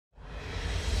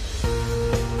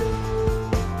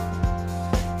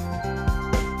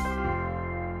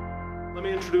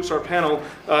introduce our panel.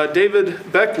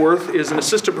 David Beckworth is an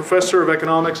assistant professor of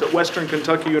economics at Western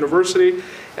Kentucky University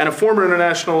and a former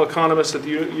international economist at the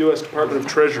U.S. Department of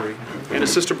Treasury and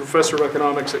assistant professor of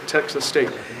economics at Texas State.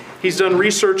 He's done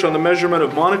research on the measurement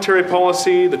of monetary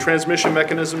policy, the transmission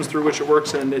mechanisms through which it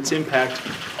works, and its impact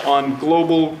on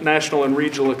global, national, and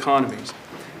regional economies.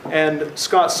 And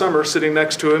Scott Sumner, sitting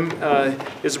next to him,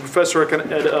 is a professor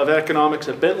of economics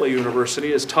at Bentley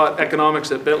University, has taught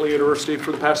economics at Bentley University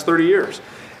for the past 30 years,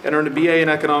 and earned a BA in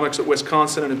economics at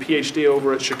Wisconsin and a PhD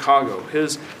over at Chicago.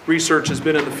 His research has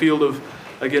been in the field of,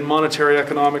 again, monetary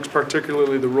economics,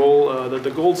 particularly the role that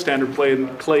the gold standard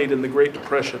played in the Great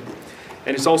Depression.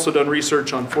 And he's also done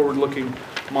research on forward-looking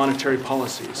monetary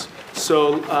policies.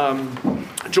 So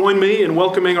join me in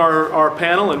welcoming our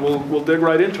panel, and we'll dig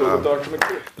right into it with Dr.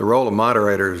 McTeer. The role of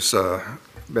moderators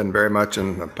been very much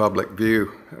in the public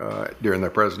view during the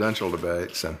presidential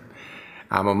debates, and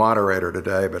I'm a moderator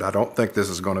today, but I don't think this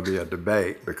is going to be a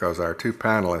debate because our two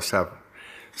panelists have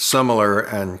similar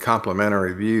and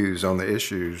complementary views on the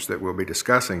issues that we'll be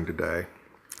discussing today.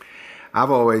 I've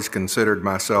always considered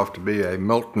myself to be a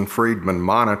Milton Friedman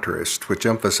monetarist, which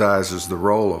emphasizes the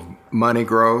role of money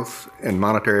growth in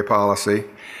monetary policy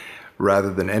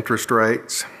rather than interest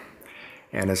rates.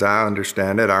 And as I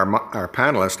understand it, our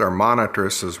panelists are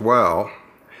monetarists as well,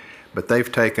 but they've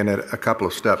taken it a couple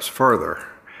of steps further.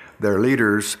 They're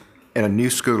leaders in a new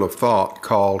school of thought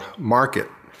called market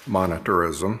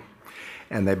monetarism,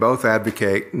 and they both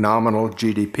advocate nominal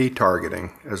GDP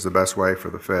targeting as the best way for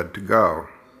the Fed to go.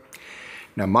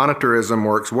 Now, monetarism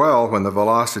works well when the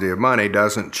velocity of money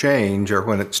doesn't change or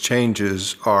when its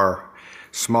changes are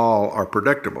small or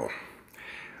predictable.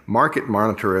 Market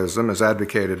monetarism, as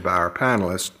advocated by our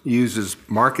panelists, uses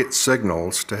market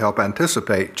signals to help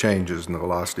anticipate changes in the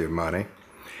velocity of money,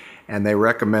 and they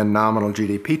recommend nominal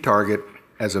GDP target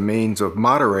as a means of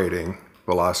moderating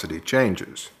velocity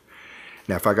changes.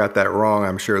 Now, if I got that wrong,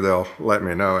 I'm sure they'll let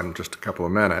me know in just a couple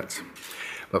of minutes.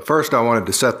 But first, I wanted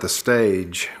to set the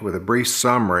stage with a brief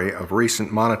summary of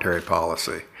recent monetary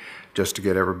policy, just to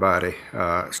get everybody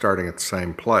starting at the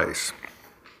same place.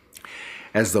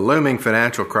 As the looming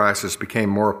financial crisis became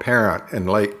more apparent in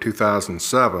late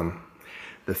 2007,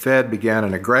 the Fed began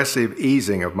an aggressive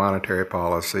easing of monetary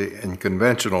policy in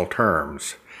conventional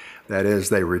terms. That is,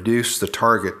 they reduced the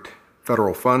target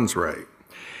federal funds rate.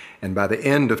 And by the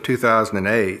end of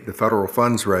 2008, the federal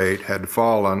funds rate had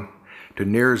fallen to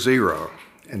near zero,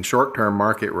 and short-term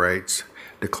market rates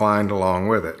declined along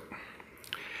with it.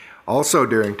 Also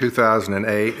during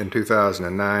 2008 and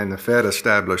 2009, the Fed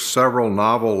established several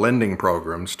novel lending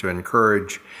programs to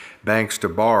encourage banks to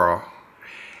borrow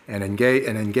and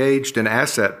engaged in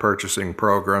asset purchasing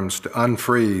programs to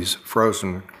unfreeze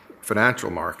frozen financial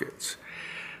markets.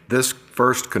 This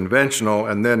first conventional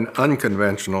and then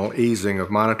unconventional easing of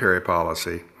monetary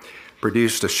policy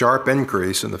produced a sharp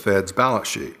increase in the Fed's balance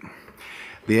sheet.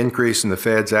 The increase in the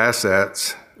Fed's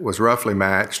assets was roughly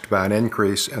matched by an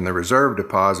increase in the reserve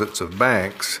deposits of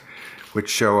banks, which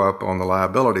show up on the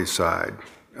liability side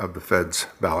of the Fed's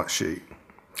balance sheet.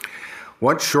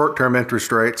 Once short-term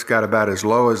interest rates got about as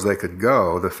low as they could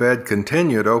go, the Fed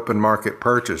continued open market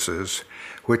purchases,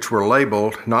 which were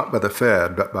labeled, not by the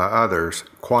Fed, but by others,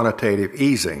 quantitative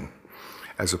easing,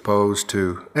 as opposed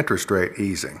to interest rate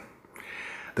easing.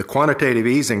 The quantitative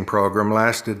easing program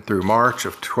lasted through March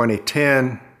of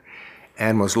 2010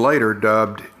 and was later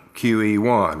dubbed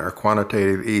QE1, or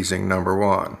quantitative easing number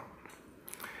 1.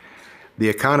 The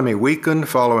economy weakened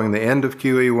following the end of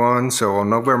QE1, so on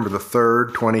November the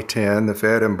 3rd, 2010, the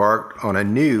Fed embarked on a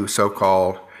new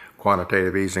so-called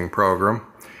quantitative easing program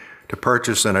to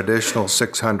purchase an additional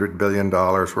 $600 billion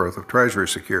worth of Treasury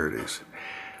securities.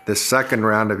 This second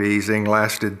round of easing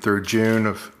lasted through June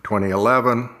of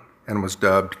 2011 and was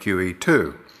dubbed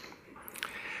QE2.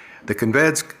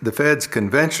 The Fed's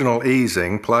conventional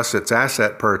easing, plus its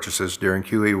asset purchases during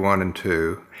QE1 and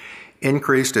 2,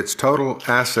 increased its total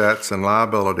assets and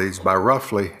liabilities by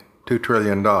roughly $2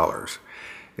 trillion.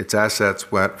 Its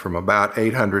assets went from about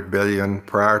 $800 billion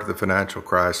prior to the financial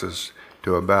crisis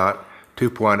to about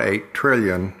 $2.8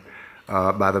 trillion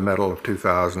by the middle of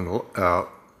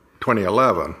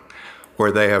 2011,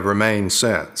 where they have remained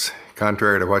since.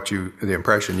 Contrary to the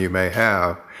impression you may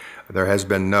have, there has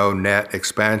been no net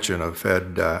expansion of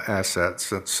Fed assets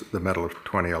since the middle of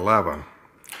 2011.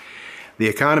 The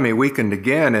economy weakened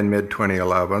again in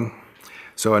mid-2011,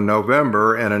 so in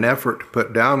November, in an effort to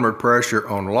put downward pressure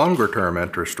on longer-term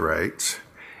interest rates,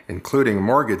 including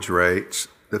mortgage rates,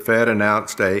 the Fed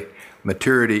announced a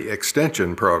maturity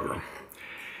extension program.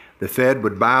 The Fed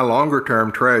would buy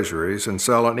longer-term treasuries and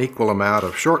sell an equal amount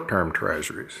of short-term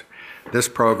treasuries. This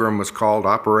program was called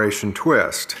Operation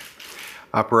Twist.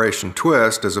 Operation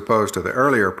Twist, as opposed to the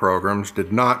earlier programs,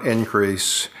 did not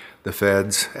increase the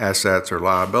Fed's assets or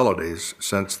liabilities,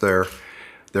 since their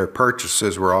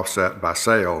purchases were offset by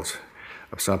sales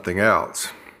of something else.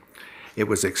 It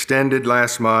was extended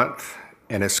last month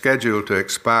and is scheduled to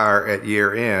expire at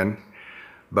year end,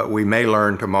 but we may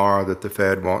learn tomorrow that the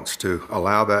Fed wants to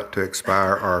allow that to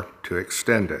expire or to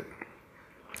extend it.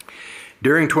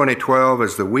 During 2012,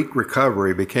 as the weak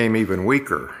recovery became even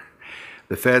weaker,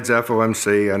 the Fed's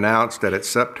FOMC announced at its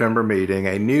September meeting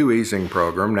a new easing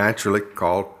program, naturally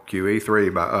called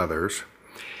QE3 by others.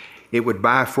 It would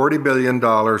buy $40 billion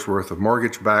worth of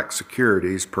mortgage-backed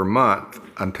securities per month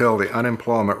until the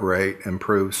unemployment rate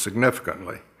improves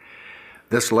significantly.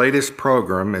 This latest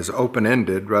program is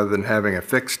open-ended rather than having a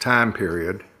fixed time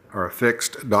period or a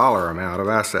fixed dollar amount of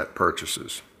asset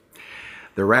purchases.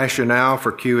 The rationale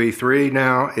for QE3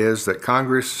 now is that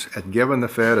Congress had given the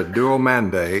Fed a dual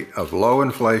mandate of low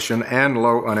inflation and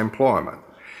low unemployment.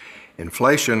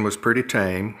 Inflation was pretty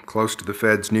tame, close to the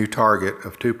Fed's new target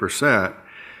of 2%,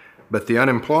 but the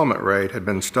unemployment rate had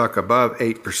been stuck above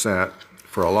 8%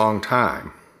 for a long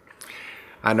time.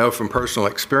 I know from personal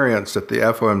experience that the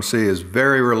FOMC is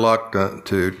very reluctant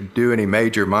to do any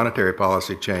major monetary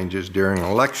policy changes during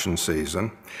election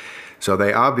season, so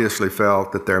they obviously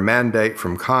felt that their mandate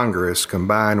from Congress,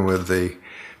 combined with the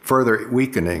further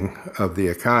weakening of the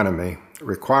economy,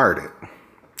 required it.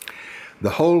 The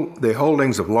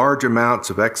holdings of large amounts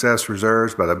of excess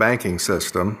reserves by the banking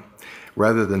system,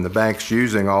 rather than the banks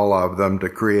using all of them to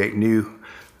create new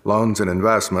loans and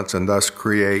investments and thus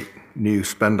create new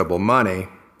spendable money,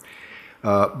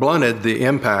 blunted the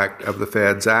impact of the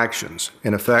Fed's actions.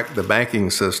 In effect, the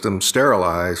banking system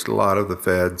sterilized a lot of the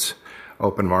Fed's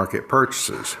open market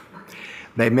purchases.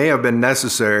 They may have been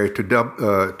necessary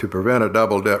to prevent a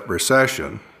double-dip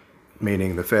recession,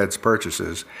 meaning the Fed's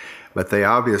purchases, but they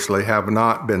obviously have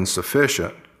not been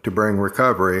sufficient to bring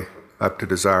recovery up to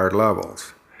desired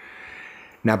levels.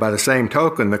 Now, by the same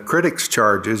token, the critics'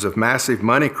 charges of massive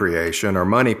money creation or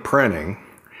money printing,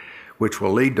 which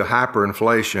will lead to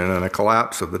hyperinflation and a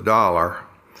collapse of the dollar,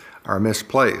 are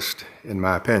misplaced, in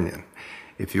my opinion.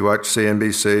 If you watch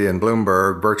CNBC and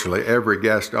Bloomberg, virtually every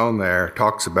guest on there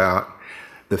talks about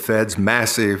the Fed's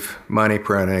massive money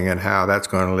printing and how that's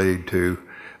going to lead to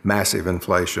massive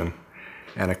inflation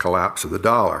and a collapse of the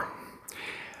dollar.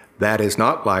 That is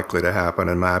not likely to happen,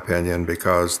 in my opinion,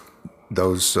 because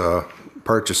those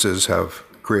purchases have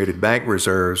created bank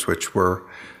reserves which were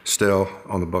still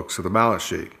on the books of the balance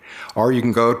sheet. Or you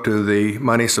can go to the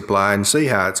money supply and see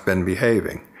how it's been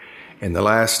behaving. In the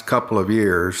last couple of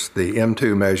years, the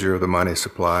M2 measure of the money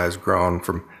supply has grown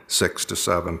from 6 to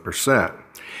 7%.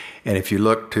 And if you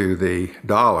look to the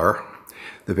dollar,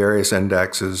 the various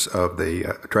indexes of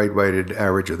the trade-weighted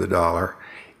average of the dollar,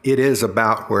 it is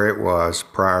about where it was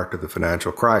prior to the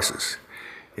financial crisis.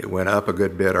 It went up a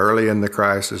good bit early in the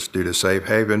crisis due to safe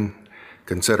haven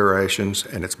considerations,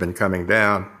 and it's been coming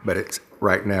down, but it's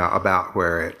right now about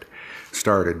where it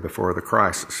started before the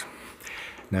crisis.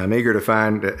 Now, I'm eager to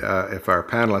find if our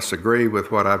panelists agree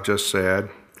with what I've just said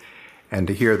and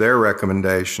to hear their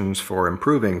recommendations for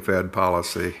improving Fed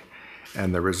policy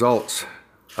and the results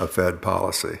of Fed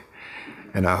policy.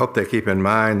 And I hope they keep in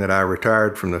mind that I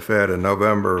retired from the Fed in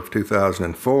November of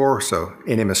 2004, so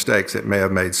any mistakes it may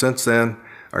have made since then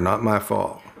are not my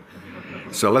fault.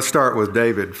 So let's start with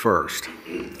David first.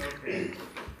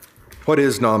 What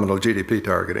is nominal GDP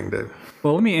targeting, David?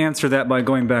 Well, let me answer that by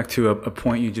going back to a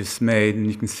point you just made, and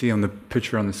you can see on the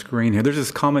picture on the screen here. There's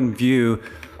this common view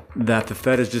that the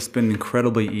Fed has just been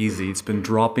incredibly easy. It's been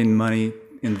dropping money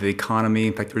into the economy.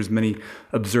 In fact, there's many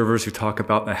observers who talk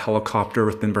about a helicopter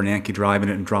with Ben Bernanke driving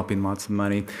it and dropping lots of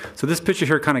money. So this picture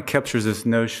here kind of captures this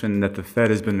notion that the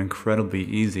Fed has been incredibly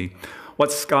easy.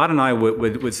 What Scott and I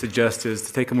would suggest is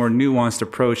to take a more nuanced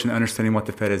approach in understanding what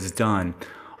the Fed has done.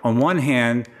 On one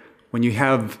hand, when you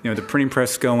have the printing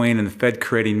press going and the Fed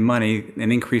creating money, an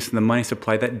increase in the money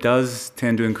supply, that does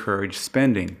tend to encourage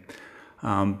spending.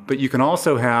 But you can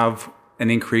also have an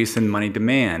increase in money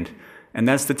demand. And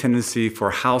that's the tendency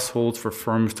for households, for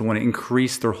firms to want to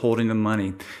increase their holding of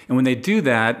money. And when they do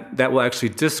that, that will actually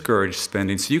discourage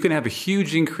spending. So you can have a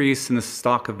huge increase in the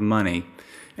stock of money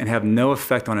and have no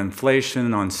effect on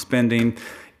inflation, on spending,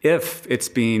 if it's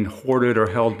being hoarded or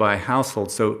held by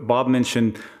households. So Bob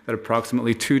mentioned that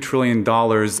approximately $2 trillion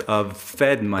of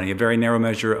Fed money, a very narrow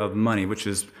measure of money, which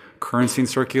is currency in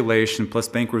circulation plus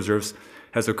bank reserves,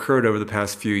 has occurred over the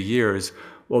past few years.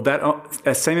 Well,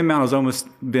 that same amount has almost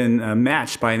been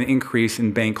matched by an increase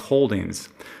in bank holdings.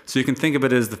 So you can think of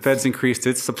it as the Fed's increased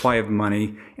its supply of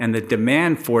money, and the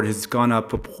demand for it has gone up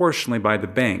proportionally by the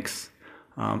banks.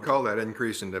 You call that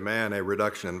increase in demand a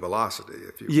reduction in velocity,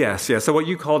 if you will. Yes, yeah. So what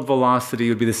you called velocity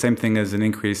would be the same thing as an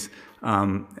increase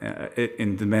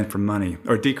in demand for money,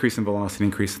 or decrease in velocity,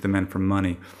 increase in demand for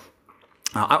money.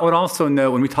 I would also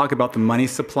note when we talk about the money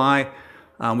supply,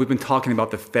 we've been talking about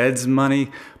the Fed's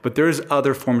money, but there's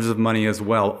other forms of money as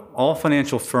well. All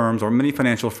financial firms, or many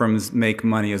financial firms, make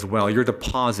money as well. Your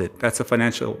deposit, that's a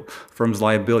financial firm's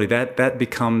liability. That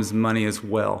becomes money as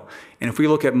well. And if we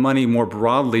look at money more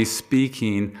broadly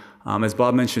speaking, as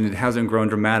Bob mentioned, it hasn't grown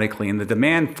dramatically, and the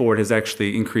demand for it has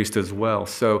actually increased as well.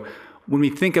 So when we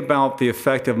think about the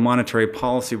effect of monetary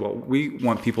policy, what we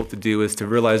want people to do is to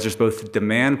realize there's both the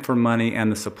demand for money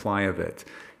and the supply of it.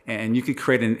 And you could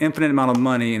create an infinite amount of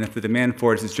money, and if the demand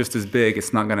for it is just as big,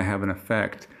 it's not going to have an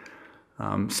effect.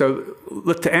 So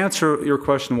to answer your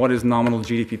question, what is nominal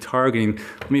GDP targeting,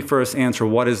 let me first answer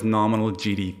what is nominal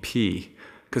GDP,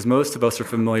 because most of us are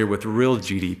familiar with real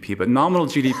GDP, but nominal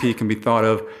GDP can be thought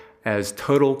of as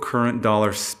total current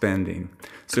dollar spending.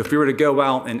 So if we were to go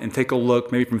out and take a look,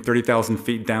 maybe from 30,000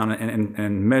 feet down,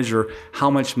 and measure how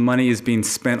much money is being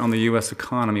spent on the U.S.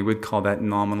 economy, we'd call that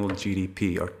nominal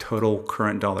GDP, or total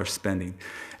current dollar spending.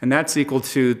 And that's equal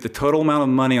to the total amount of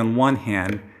money on one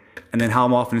hand, and then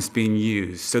how often it's being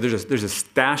used. So there's a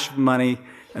stash of money,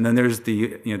 and then there's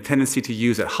the tendency to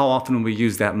use it. How often will we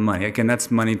use that money? Again, that's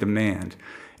money demand.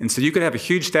 And so you could have a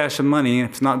huge stash of money, and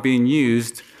if it's not being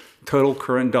used, total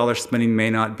current dollar spending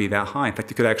may not be that high. In fact,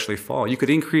 it could actually fall. You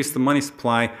could increase the money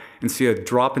supply and see a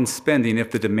drop in spending if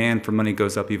the demand for money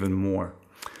goes up even more.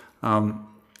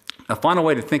 A final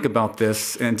way to think about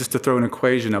this, and just to throw an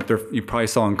equation up there you probably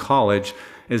saw in college,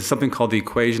 is something called the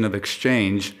equation of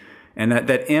exchange. And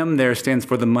that M there stands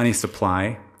for the money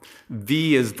supply.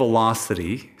 V is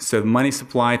velocity, so money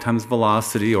supply times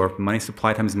velocity, or money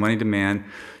supply times money demand,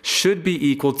 should be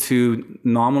equal to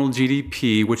nominal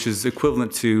GDP, which is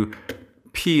equivalent to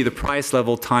P, the price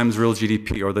level, times real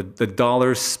GDP, or the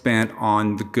dollars spent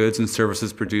on the goods and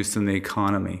services produced in the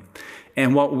economy.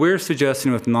 And what we're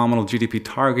suggesting with nominal GDP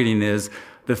targeting is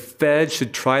the Fed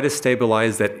should try to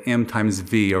stabilize that M times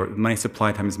V, or money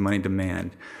supply times money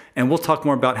demand. And we'll talk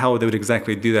more about how they would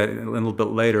exactly do that a little bit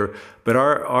later. But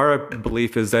our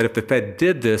belief is that if the Fed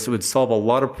did this, it would solve a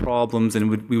lot of problems, and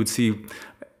we would see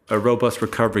a robust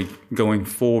recovery going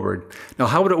forward. Now,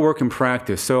 how would it work in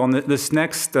practice? So on this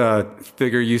next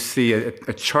figure, you see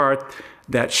a chart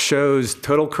that shows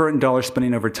total current dollar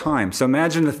spending over time. So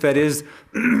imagine the Fed is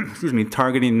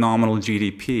targeting nominal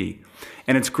GDP,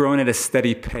 and it's growing at a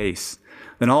steady pace.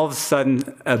 Then all of a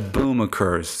sudden, a boom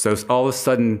occurs. So all of a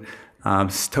sudden,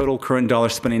 total current dollar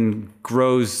spending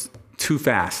grows too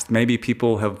fast. Maybe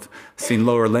people have seen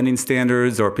lower lending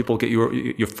standards, or people get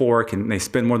euphoric and they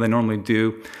spend more than they normally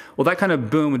do. Well, that kind of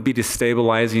boom would be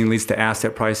destabilizing, leads to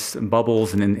asset price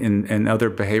bubbles and other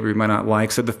behavior you might not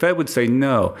like. So the Fed would say,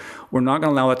 no, we're not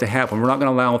going to allow that to happen. We're not going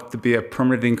to allow it to be a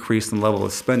permanent increase in the level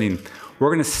of spending. We're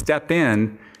going to step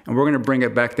in, and we're going to bring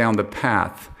it back down the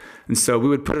path. And so we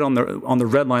would put it on the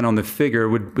red line on the figure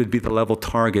would be the level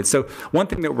target. So one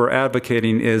thing that we're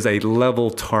advocating is a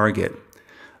level target.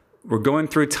 We're going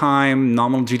through time,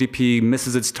 nominal GDP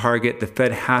misses its target, the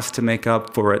Fed has to make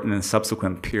up for it in a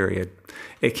subsequent period.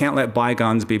 It can't let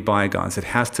bygones be bygones. It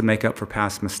has to make up for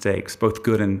past mistakes, both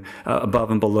good and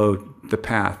above and below the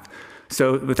path.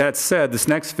 So with that said, this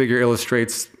next figure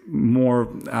illustrates more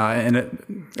a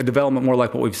development more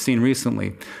like what we've seen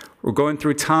recently. We're going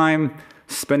through time,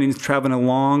 spending's traveling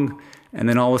along, and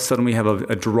then all of a sudden we have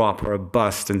a drop or a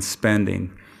bust in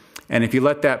spending. And if you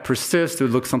let that persist, it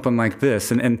would look something like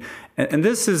this. And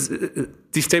this is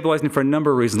destabilizing for a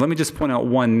number of reasons. Let me just point out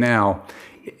one now.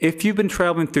 If you've been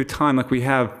traveling through time like we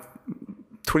have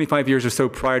 25 years or so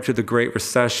prior to the Great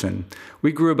Recession,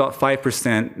 we grew about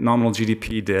 5%, nominal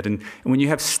GDP did. And when you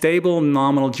have stable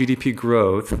nominal GDP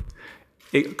growth,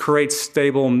 it creates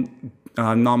stable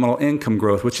nominal income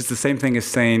growth, which is the same thing as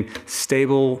saying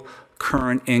stable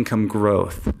current income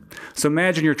growth. So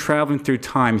imagine you're traveling through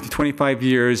time. 25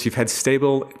 years, you've had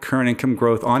stable current income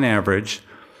growth on average,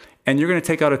 and you're going to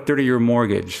take out a 30-year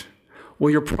mortgage.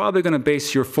 Well, you're probably going to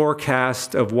base your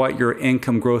forecast of what your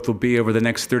income growth will be over the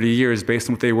next 30 years based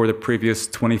on what they were the previous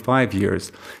 25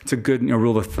 years. It's a good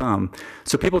rule of thumb.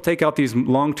 So people take out these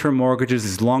long-term mortgages,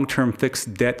 these long-term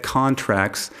fixed debt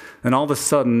contracts, and all of a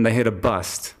sudden they hit a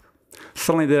bust.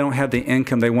 suddenly they don't have the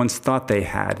income they once thought they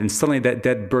had, and suddenly that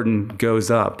debt burden goes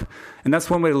up. And that's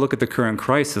one way to look at the current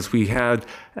crisis. We had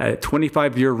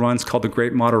 25-year runs called the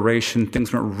Great Moderation.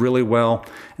 Things went really well,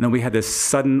 and then we had this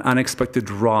sudden, unexpected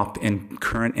drop in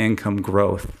current income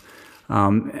growth.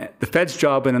 The Fed's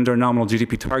job and under a nominal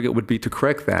GDP target would be to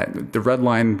correct that. The red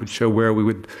line would show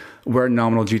where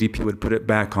nominal GDP would put it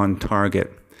back on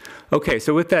target. Okay,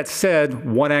 so with that said,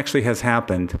 what actually has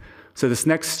happened? So this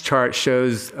next chart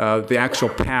shows the actual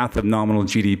path of nominal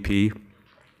GDP.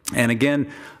 And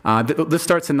again, this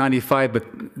starts in 95, but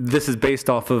this is based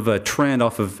off of a trend,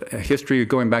 off of history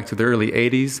going back to the early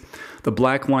 80s. The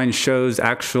black line shows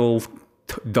actual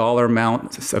dollar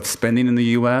amount of spending in the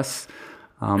U.S.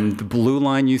 The blue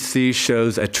line you see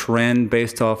shows a trend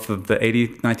based off of the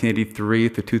 1983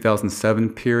 to 2007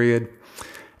 period.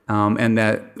 And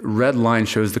that red line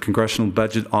shows the Congressional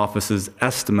Budget Office's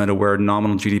estimate of where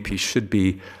nominal GDP should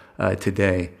be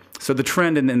today. So the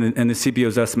trend and the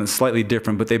CBO's estimate is slightly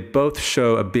different, but they both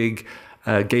show a big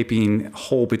gaping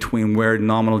hole between where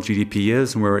nominal GDP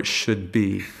is and where it should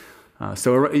be.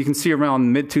 So you can see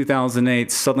around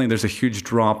mid-2008, suddenly there's a huge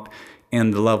drop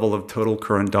in the level of total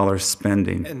current dollar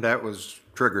spending. And that was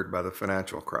triggered by the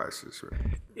financial crisis,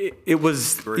 right? It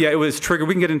was triggered.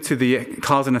 We can get into the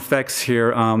cause and effects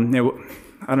here. I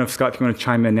don't know if, Scott, if you want to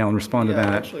chime in now and respond to that.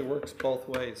 Yeah, it actually works both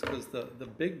ways, because the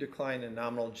big decline in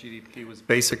nominal GDP was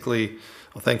basically,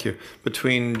 well, thank you,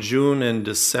 between June and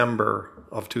December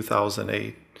of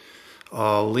 2008.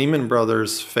 Lehman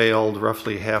Brothers failed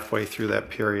roughly halfway through that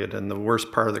period, and the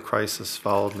worst part of the crisis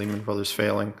followed Lehman Brothers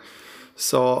failing.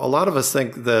 So a lot of us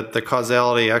think that the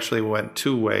causality actually went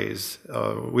two ways.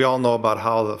 We all know about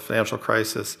how the financial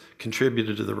crisis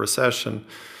contributed to the recession,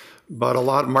 but a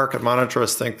lot of market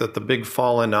monitors think that the big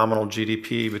fall in nominal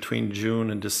GDP between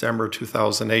June and December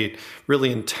 2008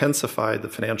 really intensified the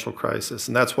financial crisis.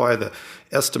 And that's why the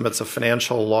estimates of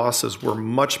financial losses were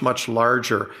much, much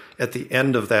larger at the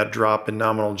end of that drop in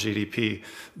nominal GDP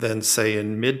than, say,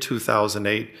 in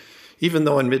mid-2008. Even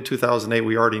though in mid-2008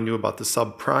 we already knew about the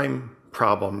subprime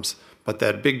problems, but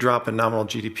that big drop in nominal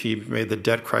GDP made the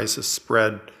debt crisis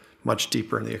spread much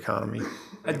deeper in the economy.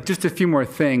 Just a few more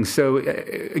things. So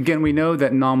again, we know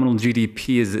that nominal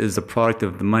GDP is a product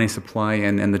of the money supply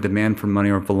and the demand for money,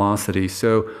 or velocity.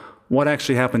 So what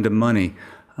actually happened to money?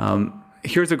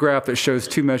 Here's a graph that shows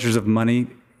two measures of money,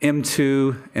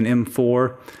 M2 and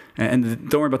M4. And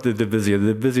don't worry about the divisio.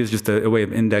 The divisio is just a way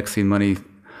of indexing money,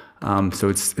 so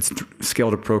it's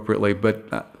scaled appropriately. But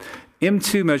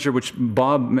M2 measure, which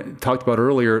Bob talked about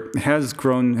earlier, has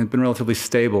been relatively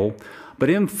stable. But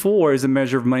M4 is a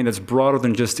measure of money that's broader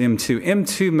than just M2.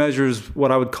 M2 measures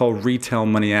what I would call retail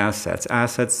money assets,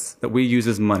 assets that we use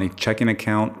as money, checking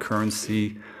account,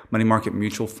 currency, money market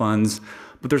mutual funds.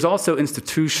 But there's also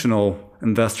institutional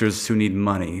investors who need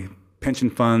money,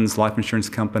 pension funds, life insurance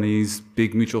companies,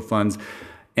 big mutual funds.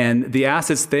 And the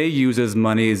assets they use as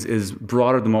money is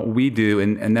broader than what we do.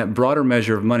 And that broader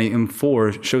measure of money,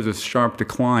 M4, shows a sharp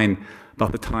decline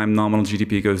about the time nominal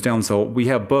GDP goes down. So we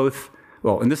have both.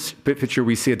 Well, in this picture,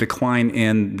 we see a decline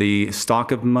in the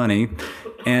stock of money.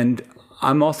 And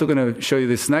I'm also going to show you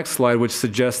this next slide, which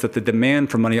suggests that the demand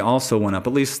for money also went up,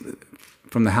 at least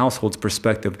from the household's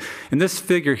perspective. In this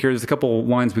figure here, there's a couple of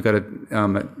lines we've got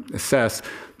to assess.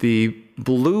 The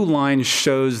blue line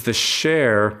shows the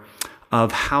share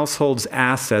of households'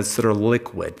 assets that are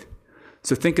liquid.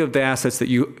 So think of the assets that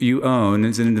you own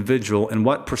as an individual, and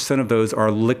what percent of those are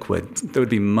liquid. There would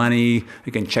be money,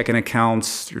 again, checking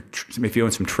accounts, if you own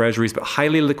some treasuries, but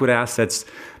highly liquid assets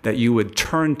that you would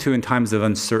turn to in times of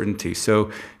uncertainty.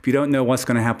 So if you don't know what's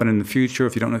going to happen in the future,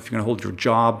 if you don't know if you're going to hold your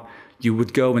job, you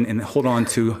would go and hold on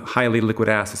to highly liquid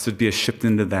assets. There'd be a shift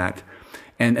into that.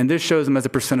 And this shows them as a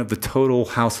percent of the total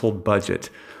household budget.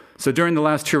 So during the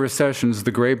last two recessions,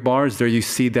 the gray bars there, you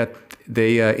see that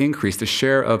they increased. The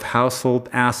share of household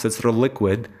assets that are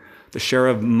liquid, the share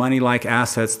of money-like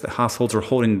assets that households are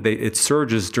holding, it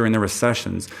surges during the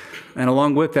recessions. And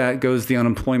along with that goes the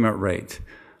unemployment rate.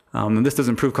 And this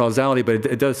doesn't prove causality, but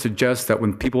it does suggest that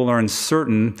when people are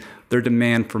uncertain, their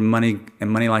demand for money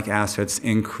and money-like assets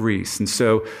increase. And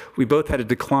so we both had a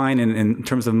decline in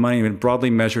terms of money, broadly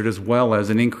measured, as well as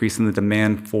an increase in the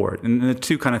demand for it. And the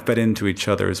two kind of fed into each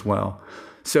other as well.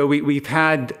 So we've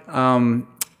had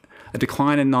a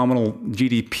decline in nominal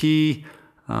GDP.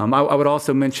 I would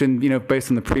also mention, based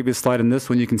on the previous slide and this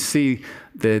one, you can see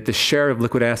the share of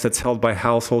liquid assets held by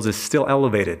households is still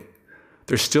elevated.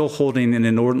 They're still holding an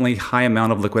inordinately high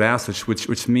amount of liquid assets,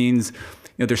 which means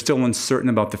they're still uncertain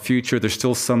about the future. There's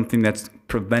still something that's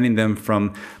preventing them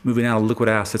from moving out of liquid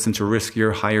assets into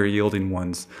riskier, higher yielding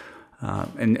ones.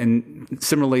 And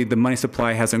similarly, the money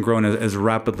supply hasn't grown as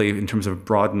rapidly in terms of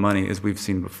broad money as we've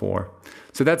seen before.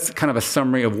 So that's kind of a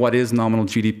summary of what is nominal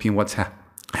GDP and what's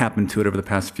happened to it over the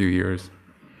past few years.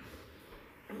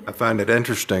 I find it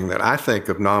interesting that I think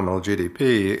of nominal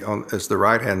GDP as the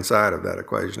right-hand side of that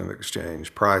equation of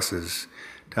exchange, prices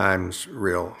times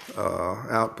real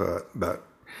output, but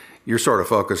you're sort of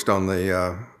focused on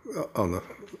the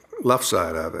left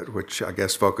side of it, which I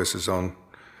guess focuses on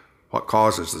what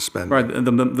causes the spending. Right,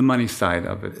 the money side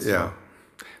of it. So. Yeah.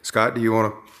 Scott, do you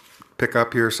want to pick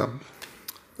up here or something?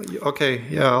 Okay,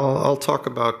 yeah, I'll talk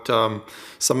about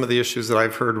some of the issues that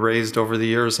I've heard raised over the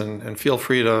years, and feel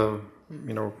free to,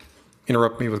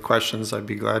 interrupt me with questions. I'd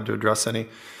be glad to address any.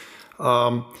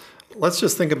 Let's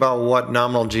just think about what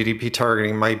nominal GDP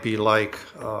targeting might be like.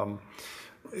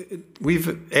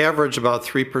 We've averaged about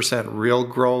 3% real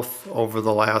growth over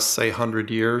the last, say, 100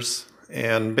 years.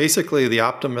 And basically, the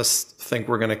optimists think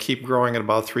we're going to keep growing at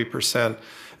about 3%,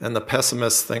 and the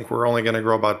pessimists think we're only going to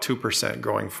grow about 2%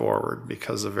 going forward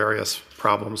because of various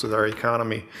problems with our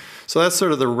economy. So that's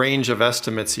sort of the range of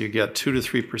estimates you get, 2 to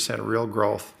 3% real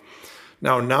growth.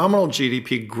 Now, nominal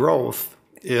GDP growth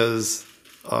is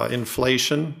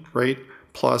inflation rate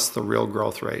plus the real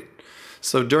growth rate.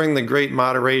 So during the Great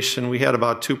Moderation, we had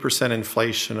about 2%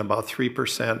 inflation, about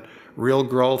 3% real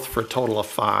growth for a total of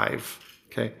 5%.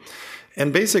 Okay?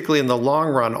 And basically, in the long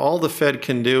run, all the Fed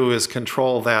can do is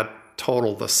control that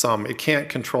total, the sum. It can't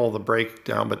control the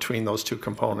breakdown between those two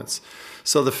components.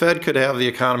 So the Fed could have the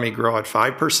economy grow at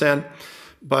 5%,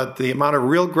 but the amount of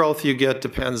real growth you get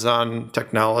depends on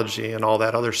technology and all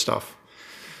that other stuff.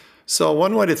 So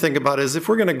one way to think about it is if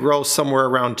we're going to grow somewhere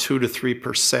around 2 to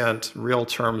 3% real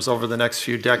terms over the next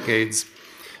few decades,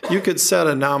 you could set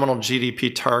a nominal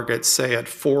GDP target, say, at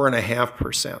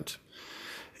 4.5%.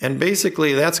 And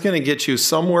basically, that's going to get you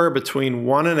somewhere between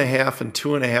 1.5% and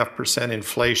 2.5%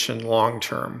 inflation long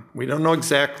term. We don't know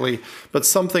exactly, but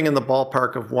something in the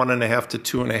ballpark of 1.5% to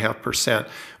 2.5%,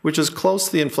 which is close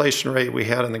to the inflation rate we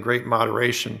had in the Great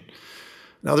Moderation.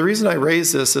 Now, the reason I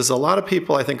raise this is a lot of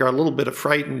people, I think, are a little bit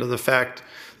frightened of the fact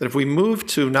that if we move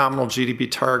to nominal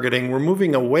GDP targeting, we're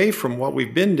moving away from what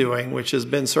we've been doing, which has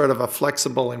been sort of a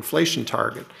flexible inflation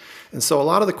target. And so a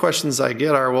lot of the questions I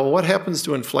get are, well, what happens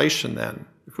to inflation then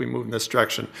if we move in this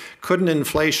direction? Couldn't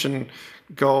inflation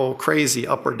go crazy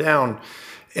up or down?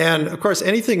 And of course,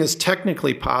 anything is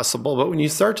technically possible, but when you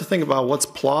start to think about what's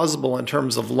plausible in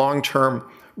terms of long-term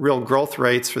real growth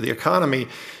rates for the economy,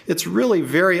 it's really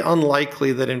very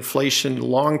unlikely that inflation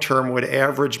long-term would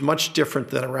average much different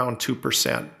than around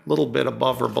 2%, a little bit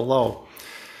above or below.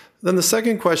 Then the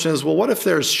second question is, well, what if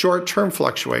there's short-term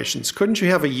fluctuations? Couldn't you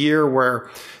have a year where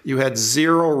you had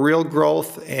 0 real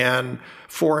growth and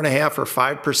 4.5% or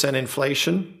 5%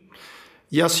 inflation?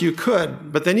 Yes, you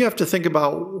could, but then you have to think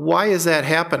about why is that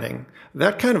happening?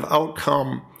 That kind of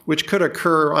outcome, which could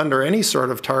occur under any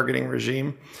sort of targeting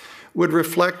regime, would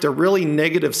reflect a really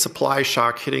negative supply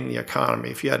shock hitting the economy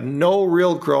if you had no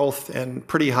real growth and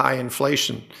pretty high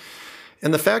inflation.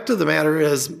 And the fact of the matter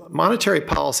is, monetary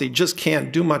policy just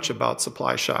can't do much about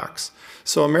supply shocks.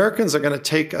 So Americans are going to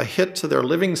take a hit to their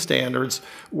living standards,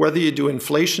 whether you do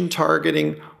inflation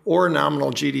targeting or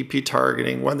nominal GDP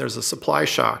targeting when there's a supply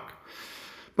shock.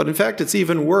 But in fact, it's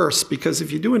even worse, because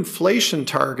if you do inflation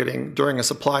targeting during a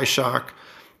supply shock,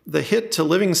 the hit to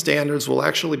living standards will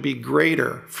actually be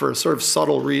greater for sort of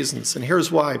subtle reasons. And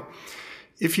here's why.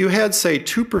 If you had, say,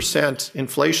 2%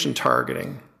 inflation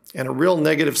targeting and a real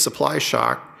negative supply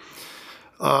shock,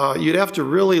 you'd have to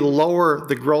really lower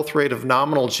the growth rate of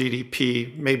nominal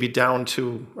GDP, maybe down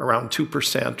to around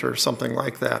 2% or something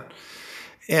like that.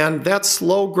 And that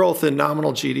slow growth in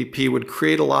nominal GDP would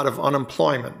create a lot of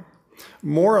unemployment.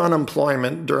 More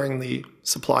unemployment during the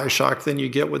supply shock than you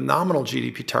get with nominal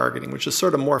GDP targeting, which is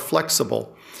sort of more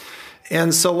flexible.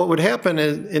 And so what would happen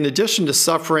is, in addition to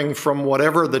suffering from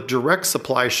whatever the direct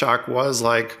supply shock was,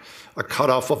 like a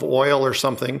cutoff of oil or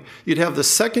something, you'd have the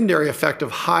secondary effect of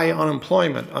high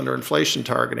unemployment under inflation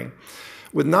targeting.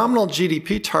 With nominal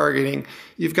GDP targeting,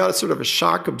 you've got a sort of a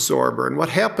shock absorber. And what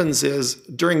happens is,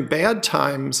 during bad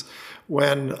times,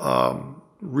 when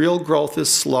real growth is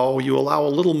slow, you allow a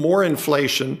little more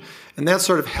inflation, and that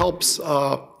sort of helps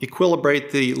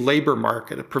equilibrate the labor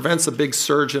market. It prevents a big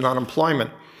surge in unemployment.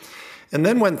 And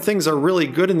then when things are really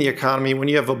good in the economy, when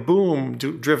you have a boom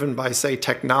driven by, say,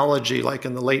 technology, like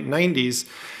in the late 90s,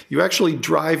 you actually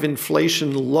drive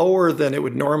inflation lower than it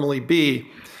would normally be.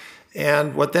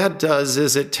 And what that does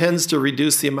is it tends to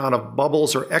reduce the amount of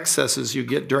bubbles or excesses you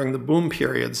get during the boom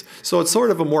periods. So it's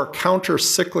sort of a more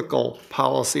counter-cyclical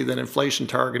policy than inflation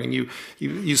targeting.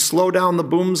 You slow down the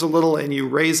booms a little and you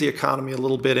raise the economy a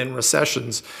little bit in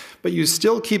recessions, but you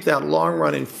still keep that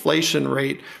long-run inflation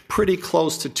rate pretty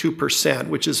close to 2%,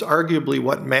 which is arguably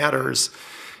what matters.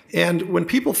 And when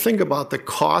people think about the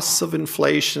costs of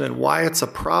inflation and why it's a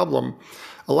problem,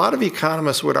 a lot of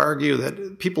economists would argue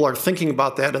that people are thinking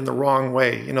about that in the wrong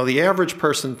way. You know, the average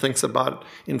person thinks about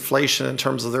inflation in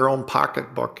terms of their own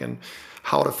pocketbook and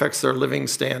how it affects their living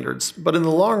standards. But in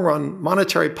the long run,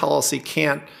 monetary policy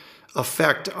can't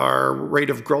affect our rate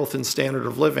of growth and standard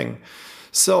of living.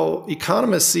 So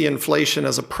economists see inflation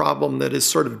as a problem that is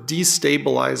sort of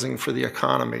destabilizing for the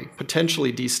economy,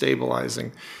 potentially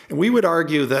destabilizing. And we would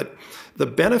argue that the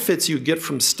benefits you get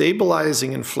from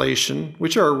stabilizing inflation,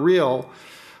 which are real,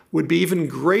 would be even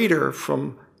greater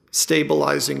from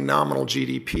stabilizing nominal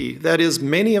GDP. That is,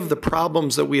 many of the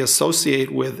problems that we associate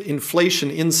with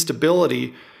inflation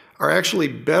instability are actually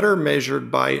better measured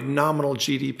by nominal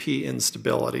GDP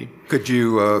instability. Could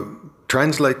you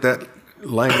translate that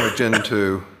language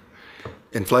into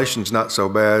inflation's not so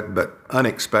bad, but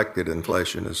unexpected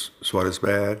inflation is what is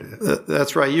bad?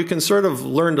 That's right. You can sort of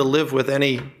learn to live with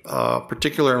any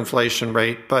particular inflation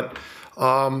rate, but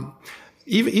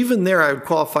even there, I would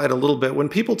qualify it a little bit. When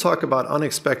people talk about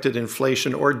unexpected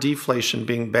inflation or deflation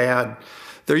being bad,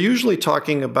 they're usually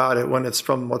talking about it when it's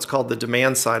from what's called the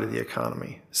demand side of the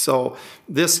economy. So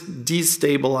this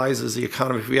destabilizes the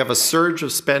economy. If we have a surge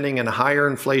of spending and higher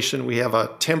inflation, we have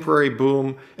a temporary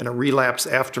boom and a relapse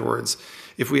afterwards.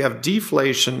 If we have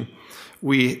deflation,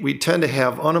 we tend to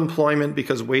have unemployment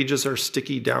because wages are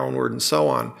sticky downward and so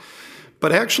on.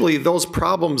 But actually, those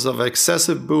problems of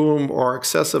excessive boom or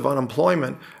excessive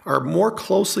unemployment are more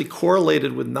closely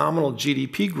correlated with nominal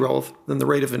GDP growth than the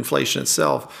rate of inflation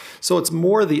itself. So it's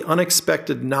more the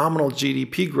unexpected nominal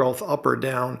GDP growth up or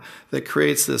down that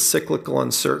creates this cyclical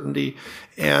uncertainty,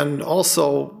 and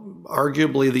also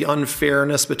arguably the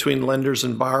unfairness between lenders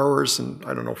and borrowers. And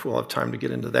I don't know if we'll have time to get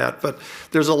into that, but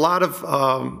there's a lot of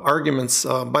arguments.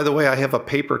 By the way, I have a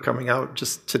paper coming out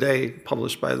just today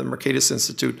published by the Mercatus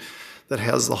Institute that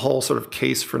has the whole sort of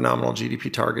case for nominal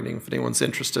GDP targeting, if anyone's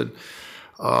interested.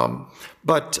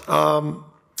 But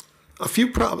a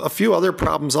few other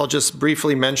problems I'll just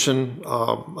briefly mention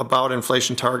about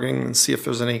inflation targeting and see if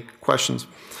there's any questions.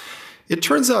 It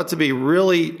turns out to be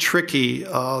really tricky,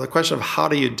 the question of how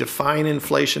do you define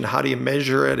inflation, how do you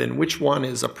measure it, and which one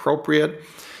is appropriate.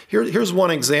 Here's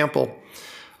one example.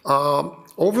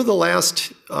 Over the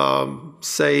last,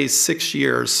 say, 6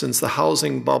 years since the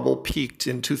housing bubble peaked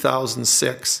in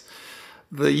 2006,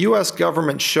 the U.S.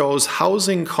 government shows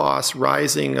housing costs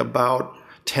rising about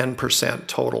 10%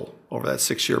 total over that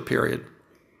 6-year period.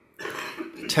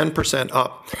 10%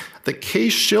 up. The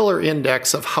Case-Shiller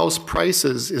index of house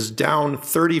prices is down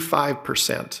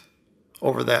 35%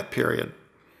 over that period.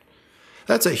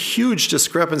 That's a huge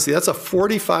discrepancy. That's a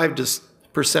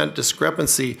 45%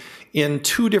 discrepancy in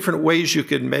two different ways you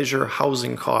could measure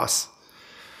housing costs.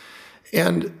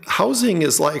 And housing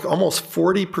is like almost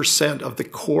 40% of the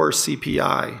core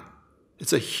CPI.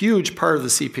 It's a huge part of the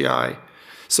CPI.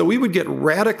 So we would get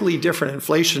radically different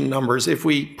inflation numbers if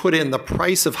we put in the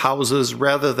price of houses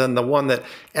rather than the one that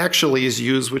actually is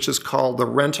used, which is called the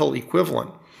rental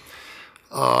equivalent.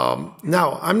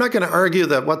 Now, I'm not going to argue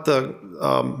that what the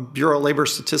Bureau of Labor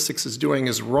Statistics is doing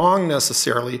is wrong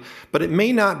necessarily, but it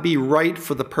may not be right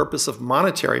for the purpose of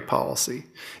monetary policy.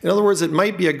 In other words, it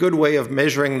might be a good way of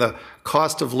measuring the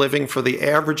cost of living for the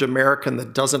average American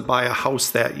that doesn't buy a house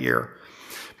that year.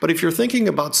 But if you're thinking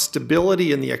about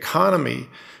stability in the economy,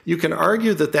 you can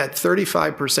argue that that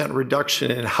 35% reduction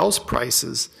in house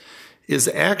prices is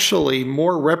actually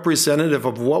more representative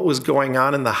of what was going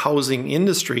on in the housing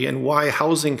industry and why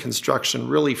housing construction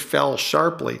really fell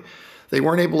sharply. They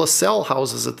weren't able to sell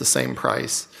houses at the same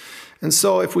price. And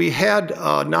so if we had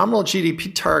nominal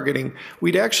GDP targeting,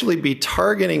 we'd actually be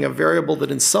targeting a variable that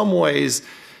in some ways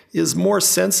is more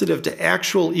sensitive to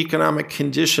actual economic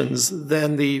conditions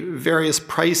than the various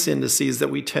price indices that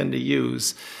we tend to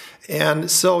use.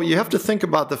 And so you have to think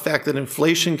about the fact that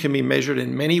inflation can be measured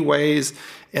in many ways,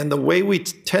 and the way we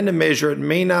tend to measure it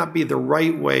may not be the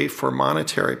right way for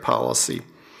monetary policy.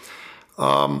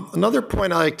 Another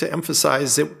point I like to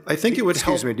emphasize, I think it would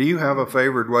help. Excuse me, do you have a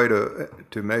favored way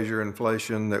to measure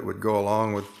inflation that would go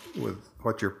along with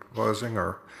what you're proposing,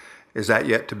 or is that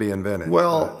yet to be invented?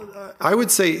 Well, I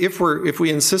would say if we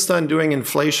insist on doing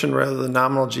inflation rather than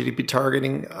nominal GDP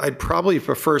targeting, I'd probably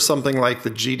prefer something like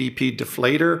the GDP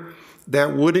deflator.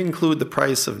 That would include the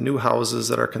price of new houses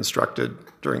that are constructed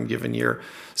during a given year.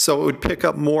 So it would pick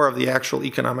up more of the actual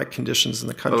economic conditions in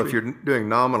the country. Well, if you're doing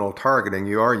nominal targeting,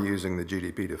 you are using the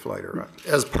GDP deflator, right?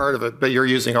 As part of it, but you're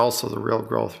using also the real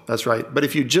growth. That's right. But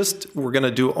if you just were going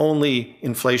to do only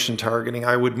inflation targeting,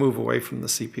 I would move away from the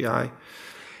CPI.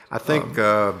 I think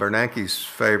Bernanke's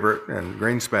favorite and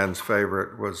Greenspan's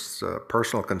favorite was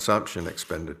personal consumption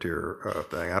expenditure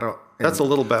thing. That's a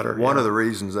little better. One of the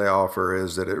reasons they offer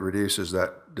is that it reduces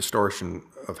that distortion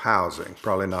of housing.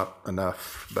 Probably not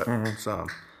enough, but some.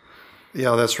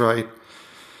 Yeah, that's right.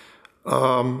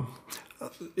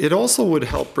 It also would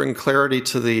help bring clarity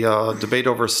to the debate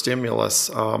over stimulus.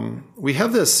 We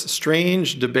have this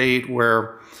strange debate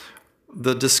where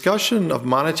the discussion of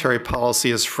monetary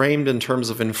policy is framed in terms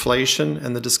of inflation,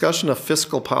 and the discussion of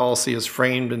fiscal policy is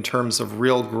framed in terms of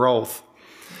real growth.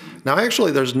 Now,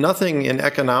 actually, there's nothing in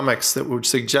economics that would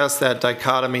suggest that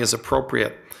dichotomy is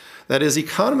appropriate. That is,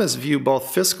 economists view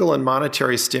both fiscal and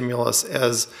monetary stimulus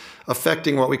as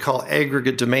affecting what we call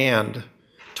aggregate demand,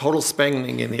 total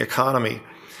spending in the economy.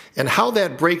 And how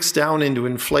that breaks down into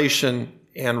inflation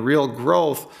and real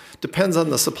growth depends on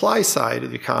the supply side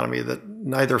of the economy that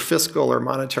neither fiscal or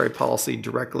monetary policy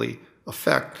directly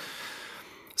affect.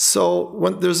 So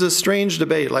when there's a strange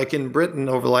debate, like in Britain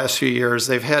over the last few years,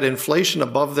 they've had inflation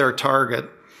above their target,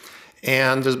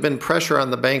 and there's been pressure on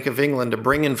the Bank of England to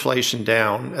bring inflation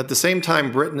down. At the same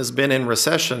time, Britain has been in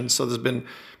recession, so there's been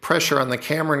pressure on the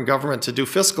Cameron government to do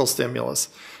fiscal stimulus.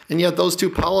 And yet those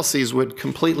two policies would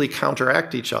completely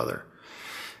counteract each other.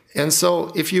 And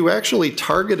so if you actually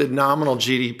targeted nominal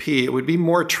GDP, it would be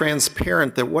more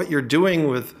transparent that what you're doing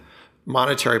with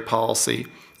monetary policy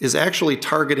is actually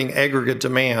targeting aggregate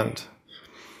demand.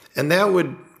 And that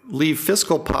would leave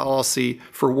fiscal policy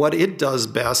for what it does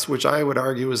best, which I would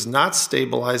argue is not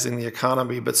stabilizing the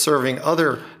economy, but serving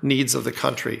other needs of the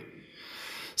country.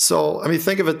 So, I mean,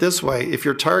 think of it this way. If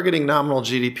you're targeting nominal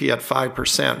GDP at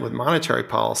 5% with monetary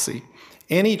policy,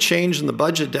 any change in the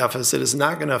budget deficit is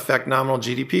not going to affect nominal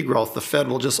GDP growth. The Fed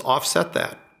will just offset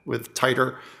that with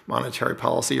tighter monetary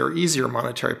policy or easier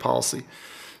monetary policy.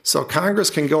 So Congress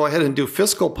can go ahead and do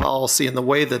fiscal policy in the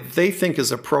way that they think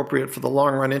is appropriate for the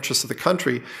long-run interests of the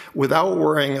country without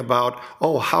worrying about,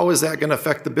 oh, how is that going to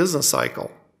affect the business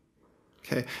cycle?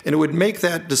 Okay, and it would make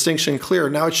that distinction clear.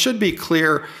 Now, it should be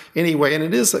clear anyway, and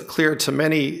it is clear to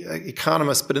many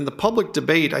economists, but in the public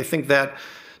debate, I think that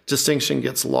distinction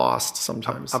gets lost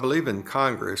sometimes. I believe in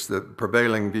Congress the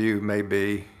prevailing view may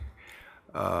be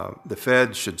the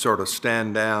Fed should sort of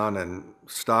stand down and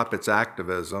stop its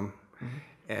activism,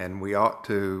 and we ought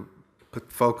to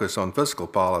focus on fiscal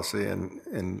policy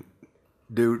and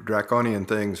do draconian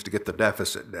things to get the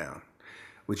deficit down.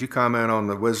 Would you comment on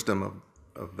the wisdom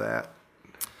of that?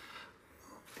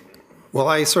 Well,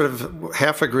 I sort of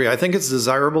half agree. I think it's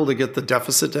desirable to get the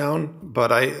deficit down, but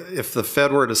if the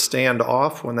Fed were to stand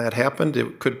off when that happened,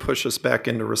 it could push us back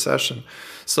into recession.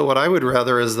 So what I would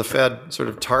rather is the Fed sort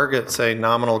of target, say,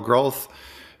 nominal growth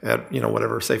at,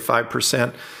 whatever, say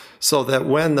 5%, so that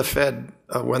when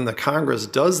the Congress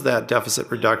does that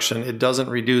deficit reduction, it doesn't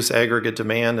reduce aggregate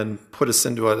demand and put us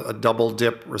into a double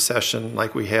dip recession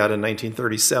like we had in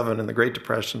 1937 in the Great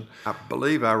Depression. I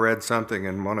believe I read something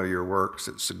in one of your works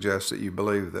that suggests that you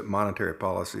believe that monetary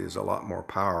policy is a lot more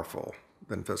powerful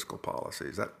than fiscal policy.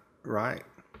 Is that right?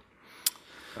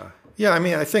 Yeah, I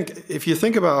mean, I think if you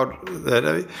think about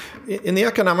that, in the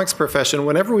economics profession,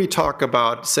 whenever we talk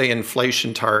about, say,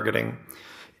 inflation targeting,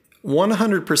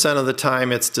 100% of the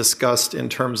time it's discussed in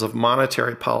terms of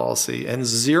monetary policy, and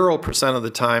 0% of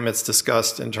the time it's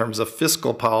discussed in terms of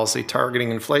fiscal policy targeting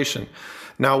inflation.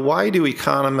 Now, why do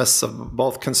economists of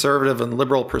both conservative and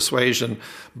liberal persuasion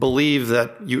believe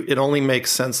that it only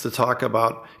makes sense to talk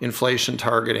about inflation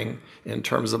targeting in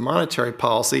terms of monetary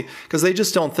policy? Because they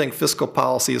just don't think fiscal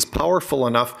policy is powerful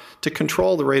enough to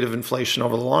control the rate of inflation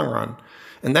over the long run.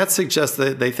 And that suggests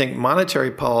that they think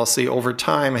monetary policy over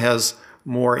time has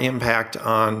more impact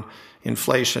on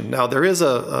inflation. Now, there is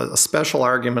a special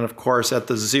argument, of course, at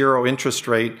the zero interest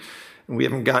rate. We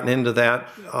haven't gotten into that.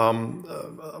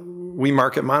 We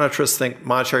market monetarists think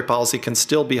monetary policy can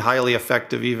still be highly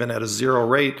effective even at a zero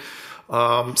rate.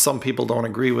 Some people don't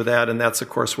agree with that, and that's, of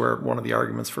course, where one of the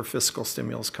arguments for fiscal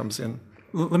stimulus comes in.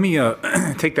 Let me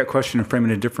take that question and frame it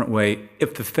in a different way.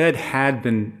 If the Fed had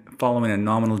been following a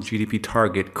nominal GDP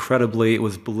target, credibly, it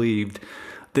was believed,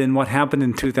 then what happened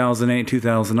in 2008,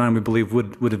 2009, we believe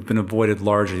would have been avoided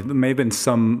largely. There may have been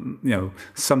some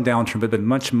downturn, but been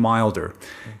much milder.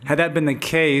 Had that been the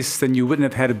case, then you wouldn't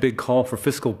have had a big call for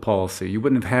fiscal policy. You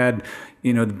wouldn't have had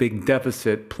the big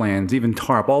deficit plans, even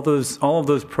TARP, all of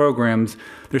those programs,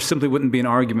 there simply wouldn't be an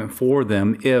argument for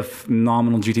them if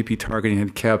nominal GDP targeting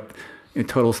had kept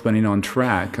total spending on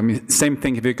track. I mean, same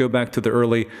thing if you go back to the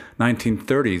early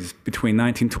 1930s. Between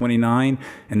 1929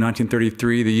 and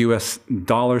 1933, the U.S.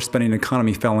 dollar spending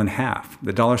economy fell in half.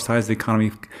 The dollar-sized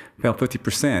economy fell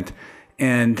 50%.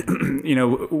 And,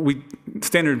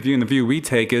 standard view and the view we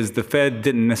take is the Fed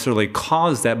didn't necessarily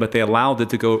cause that, but they allowed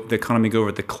the economy to go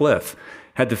over the cliff.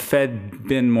 Had the Fed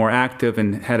been more active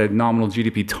and had a nominal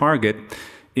GDP target,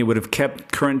 it would have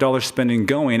kept current dollar spending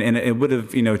going, and it would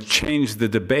have, changed the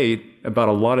debate about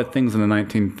a lot of things in the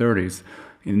 1930s,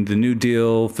 in the New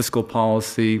Deal, fiscal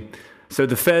policy. So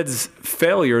the Fed's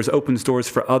failures opens doors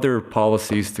for other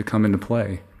policies to come into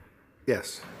play.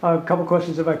 Yes. A couple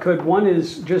questions, if I could. One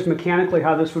is just mechanically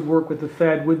how this would work with the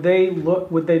Fed. Would they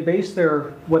base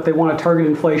what they want to target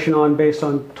inflation on based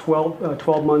on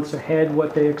 12 months ahead,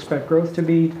 what they expect growth to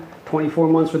be? 24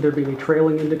 months, would there be any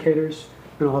trailing indicators?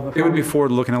 It would be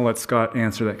forward-looking. I'll let Scott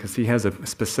answer that because he has a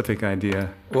specific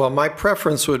idea. Well, my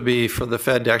preference would be for the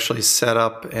Fed to actually set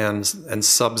up and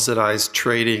subsidize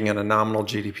trading in a nominal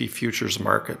GDP futures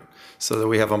market so that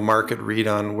we have a market read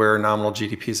on where nominal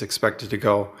GDP is expected to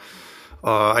go.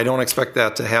 I don't expect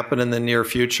that to happen in the near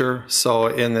future. So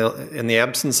in the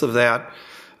absence of that,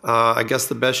 I guess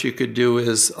the best you could do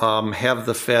is have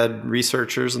the Fed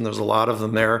researchers, and there's a lot of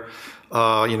them there,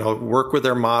 work with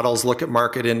their models, look at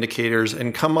market indicators,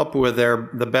 and come up with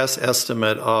the best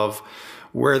estimate of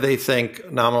where they think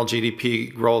nominal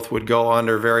GDP growth would go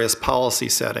under various policy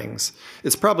settings.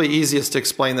 It's probably easiest to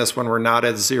explain this when we're not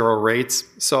at zero rates.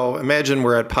 So imagine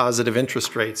we're at positive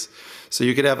interest rates. So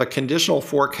you could have a conditional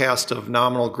forecast of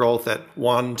nominal growth at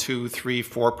 1, 2, 3,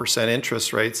 4%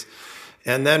 interest rates.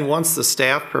 And then once the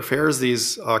staff prepares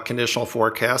these conditional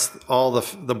forecasts, all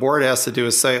the board has to do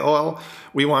is say, oh, well,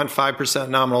 we want 5%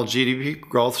 nominal GDP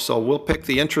growth, so we'll pick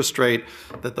the interest rate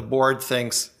that the board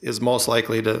thinks is most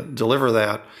likely to deliver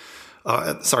that.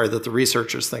 That the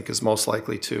researchers think is most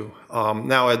likely to.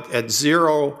 Now at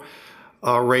zero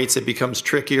rates, it becomes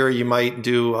trickier. You might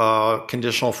do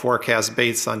conditional forecasts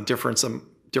based on different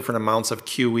amounts of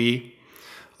QE.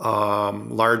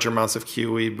 Larger amounts of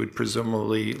QE would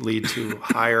presumably lead to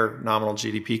higher nominal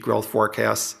GDP growth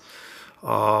forecasts.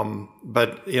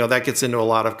 But that gets into a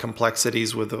lot of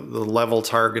complexities with the level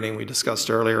targeting we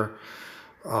discussed earlier.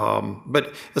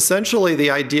 But essentially the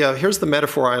idea, here's the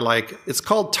metaphor I like, it's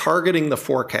called targeting the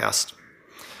forecast.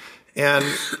 And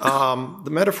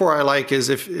the metaphor I like is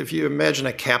if you imagine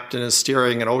a captain is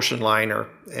steering an ocean liner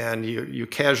and you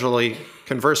casually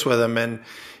converse with him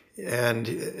and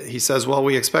he says, well,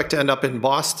 we expect to end up in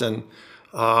Boston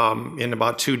in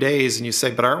about 2 days. And you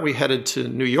say, but aren't we headed to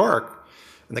New York?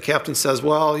 And the captain says,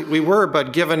 well, we were,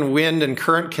 but given wind and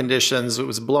current conditions, it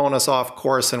was blowing us off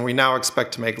course, and we now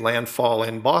expect to make landfall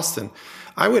in Boston.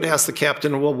 I would ask the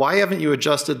captain, well, why haven't you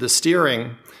adjusted the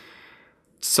steering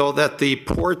so that the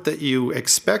port that you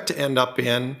expect to end up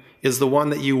in is the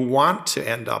one that you want to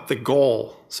end up, the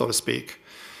goal, so to speak?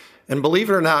 And believe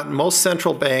it or not, most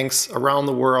central banks around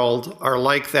the world are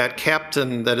like that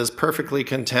captain that is perfectly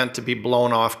content to be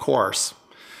blown off course.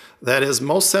 That is,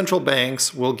 most central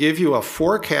banks will give you a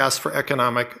forecast for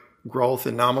economic growth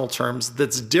in nominal terms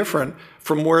that's different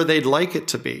from where they'd like it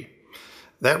to be.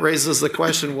 That raises the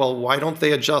question, well, why don't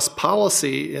they adjust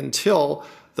policy until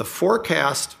the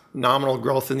forecast nominal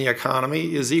growth in the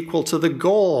economy is equal to the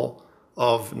goal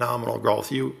of nominal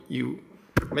growth? You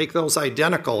make those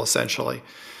identical, essentially.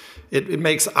 It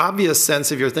makes obvious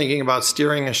sense if you're thinking about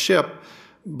steering a ship,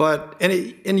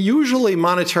 and usually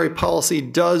monetary policy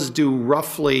does do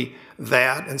roughly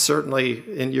that, and certainly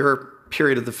in your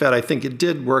period of the Fed, I think it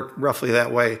did work roughly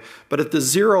that way. But at the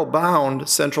zero bound,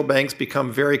 central banks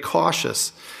become very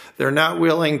cautious. They're not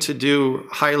willing to do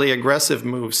highly aggressive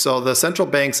moves. So the central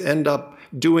banks end up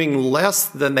doing less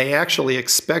than they actually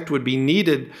expect would be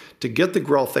needed to get the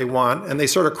growth they want, and they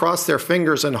sort of cross their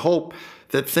fingers and hope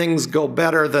that things go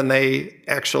better than they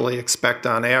actually expect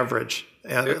on average.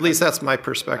 And at least that's my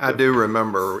perspective. I do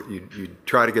remember you'd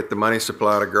try to get the money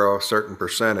supply to grow a certain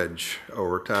percentage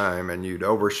over time, and you'd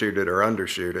overshoot it or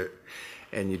undershoot it,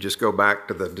 and you just go back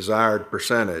to the desired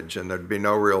percentage, and there'd be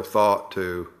no real thought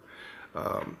to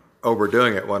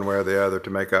overdoing it one way or the other to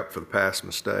make up for the past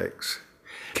mistakes.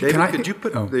 David, could you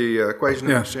put the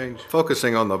equation of exchange?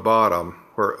 Focusing on the bottom,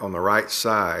 on the right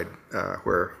side,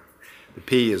 where the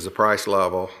P is the price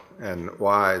level and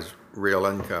Y is real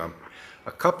income.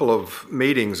 A couple of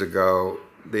meetings ago,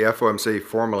 the FOMC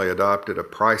formally adopted a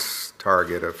price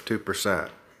target of 2%.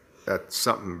 That's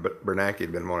something Bernanke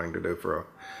had been wanting to do for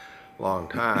a long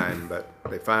time, but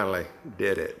they finally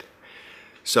did it.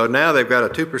 So now they've got a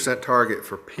 2% target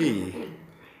for P,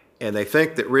 and they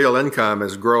think that real income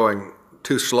is growing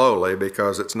too slowly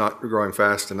because it's not growing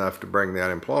fast enough to bring the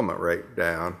unemployment rate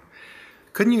down.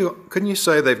 Couldn't you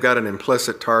say they've got an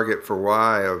implicit target for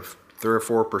Y of 3 or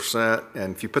 4%?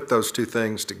 And if you put those two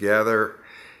things together,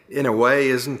 in a way,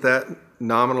 isn't that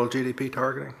nominal GDP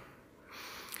targeting?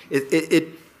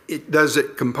 It does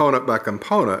it component by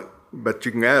component, but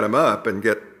you can add them up and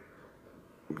get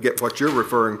what you're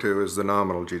referring to as the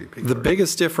nominal GDP. The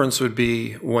biggest difference would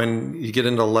be when you get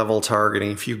into level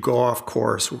targeting. If you go off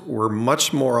course, we're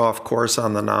much more off course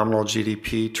on the nominal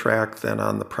GDP track than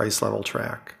on the price level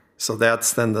track. So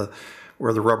that's then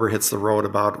where the rubber hits the road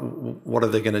about what are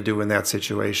they going to do in that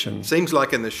situation. Seems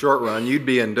like in the short run you'd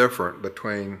be indifferent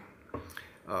between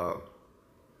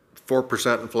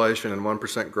 4% inflation and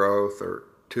 1% growth, or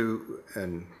 2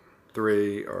 and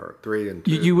 3, or 3 and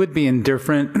 2. You would be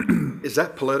indifferent. Is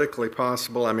that politically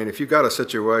possible? I mean, if you've got a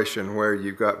situation where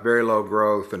you've got very low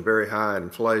growth and very high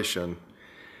inflation,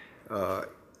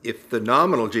 if the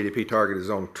nominal GDP target is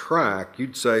on track,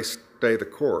 you'd say stay the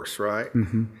course, right?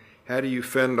 Mm-hmm. How do you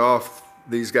fend off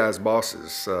these guys'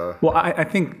 bosses? Well, I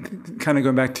think, kind of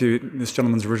going back to this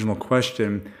gentleman's original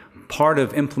question, part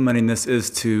of implementing this is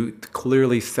to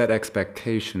clearly set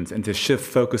expectations and to shift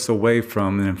focus away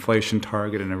from an inflation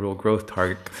target and a real growth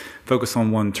target, focus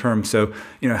on one term. So,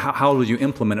 how will you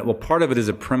implement it? Well, part of it is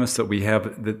a premise that we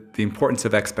have the importance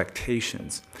of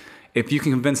expectations. If you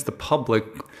can convince the public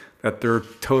that their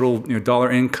total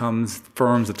dollar incomes,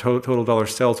 firms, the total dollar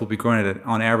sales will be growing at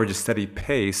on average a steady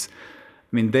pace,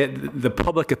 I mean, the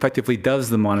public effectively does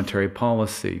the monetary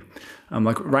policy.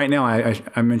 Like right now,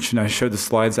 I mentioned, I showed the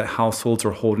slides that households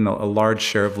are holding a large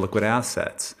share of liquid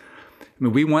assets. I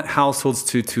mean, we want households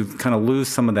to kind of lose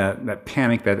some of that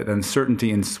panic, that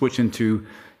uncertainty, and switch into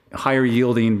higher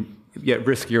yielding yet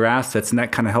riskier assets, and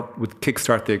that kind of help with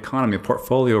kickstart the economy,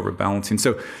 portfolio rebalancing.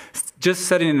 So just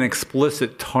setting an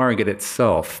explicit target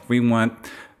itself, we want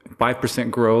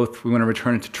 5% growth, we want to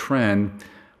return it to trend,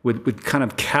 would kind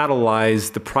of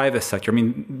catalyze the private sector. I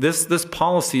mean, this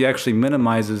policy actually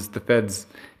minimizes the Fed's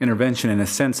intervention in a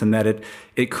sense, in that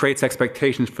it creates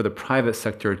expectations for the private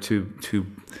sector to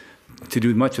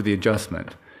do much of the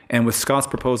adjustment. And with Scott's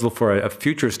proposal for a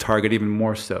futures target, even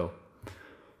more so.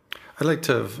 I'd like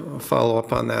to follow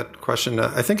up on that question.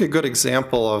 I think a good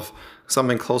example of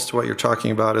something close to what you're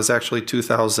talking about is actually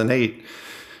 2008.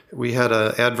 We had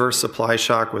an adverse supply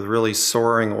shock with really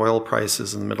soaring oil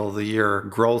prices in the middle of the year.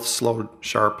 Growth slowed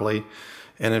sharply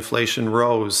and inflation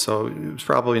rose. So it was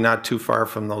probably not too far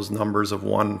from those numbers of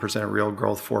 1% real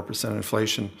growth, 4%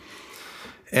 inflation.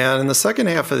 And in the second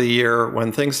half of the year,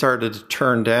 when things started to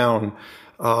turn down,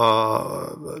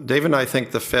 Dave and I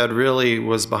think the Fed really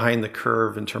was behind the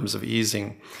curve in terms of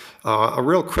easing. A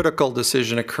real critical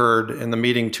decision occurred in the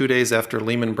meeting 2 days after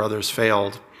Lehman Brothers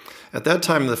failed. At that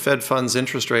time, the Fed funds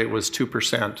interest rate was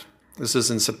 2%. This is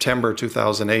in September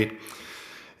 2008.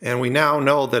 And we now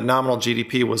know that nominal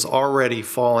GDP was already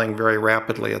falling very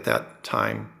rapidly at that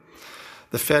time.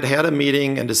 The Fed had a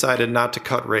meeting and decided not to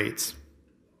cut rates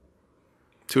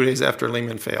 2 days after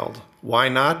Lehman failed. Why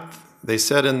not? They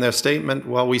said in their statement,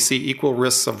 well, we see equal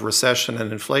risks of recession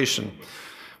and inflation.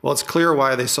 Well, it's clear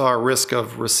why they saw a risk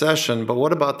of recession, but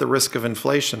what about the risk of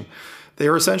inflation? They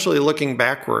were essentially looking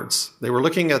backwards. They were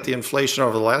looking at the inflation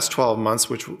over the last 12 months,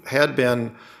 which had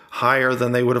been higher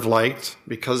than they would have liked,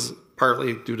 because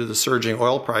partly due to the surging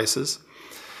oil prices.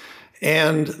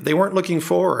 And they weren't looking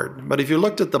forward. But if you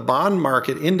looked at the bond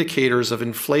market indicators of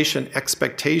inflation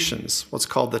expectations, what's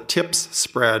called the TIPS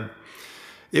spread,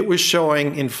 it was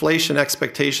showing inflation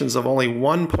expectations of only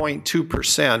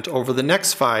 1.2% over the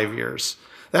next 5 years.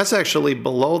 That's actually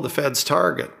below the Fed's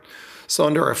target. So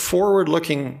under a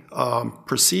forward-looking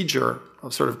procedure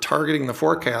of sort of targeting the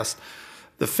forecast,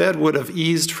 the Fed would have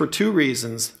eased for two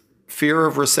reasons: fear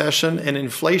of recession and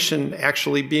inflation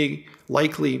actually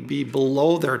likely be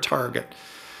below their target.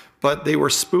 But they were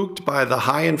spooked by the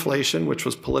high inflation, which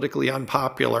was politically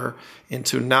unpopular,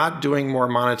 into not doing more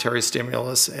monetary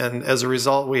stimulus. And as a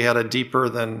result, we had a deeper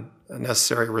than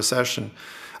necessary recession.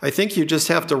 I think you just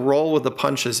have to roll with the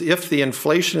punches. If the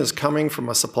inflation is coming from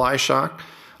a supply shock,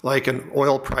 like an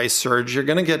oil price surge, you're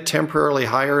going to get temporarily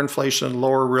higher inflation and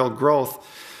lower real growth.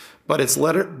 But it's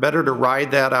better to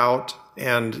ride that out.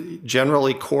 And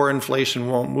generally, core inflation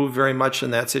won't move very much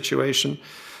in that situation.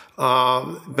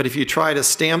 But if you try to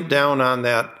stamp down on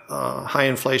that high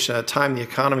inflation at a time the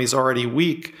economy is already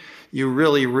weak, you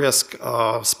really risk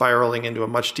spiraling into a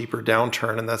much deeper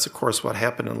downturn. And that's, of course, what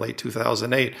happened in late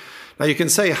 2008. Now, you can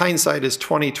say hindsight is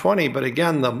 20/20, but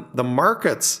again, the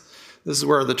markets This is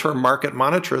where the term market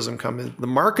monetarism comes in. The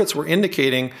markets were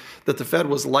indicating that the Fed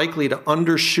was likely to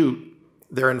undershoot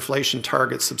their inflation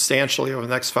target substantially over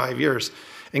the next 5 years.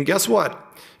 And guess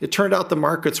what? It turned out the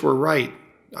markets were right.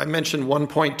 I mentioned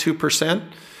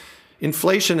 1.2%.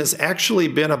 Inflation has actually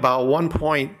been about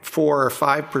 1.4 or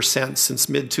 5% since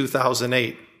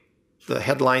mid-2008, the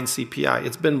headline CPI.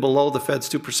 It's been below the Fed's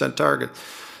 2% target.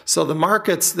 So the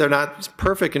markets, they're not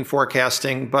perfect in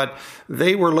forecasting, but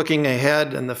they were looking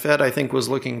ahead, and the Fed, I think, was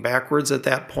looking backwards at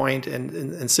that point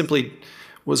and simply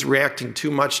was reacting too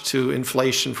much to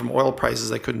inflation from oil prices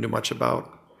they couldn't do much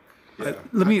about. Yeah.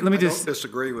 Let me I just don't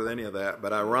disagree with any of that,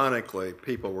 but ironically,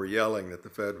 people were yelling that the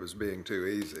Fed was being too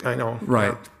easy. I know.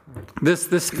 right.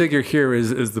 This figure here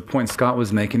is the point Scott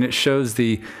was making. It shows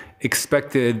the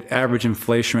expected average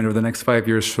inflation rate over the next 5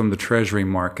 years from the Treasury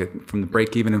market, from the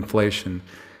break-even inflation.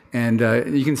 And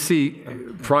you can see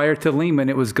prior to Lehman,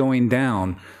 it was going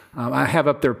down. I have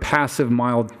up there passive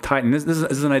mild tightening. This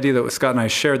is an idea that Scott and I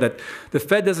shared, that the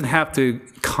Fed doesn't have to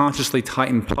consciously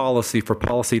tighten policy for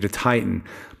policy to tighten.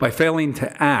 By failing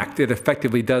to act, it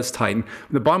effectively does tighten.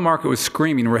 The bond market was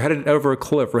screaming, we're headed over a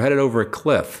cliff, we're headed over a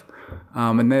cliff.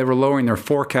 And they were lowering their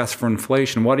forecast for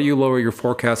inflation. Why do you lower your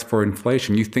forecast for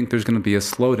inflation? You think there's going to be a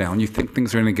slowdown. You think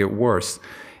things are going to get worse.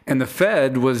 And the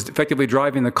Fed was effectively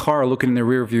driving the car, looking in the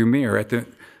rearview mirror at the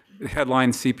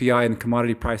headline CPI and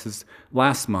commodity prices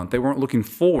last month. They weren't looking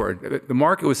forward. The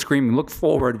market was screaming, look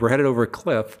forward, we're headed over a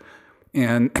cliff.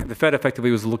 And the Fed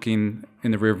effectively was looking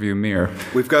in the rearview mirror.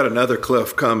 We've got another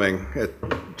cliff coming at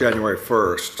January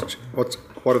 1st.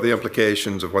 What are the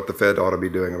implications of what the Fed ought to be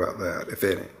doing about that, if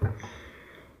any?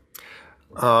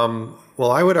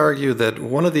 Well, I would argue that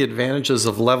one of the advantages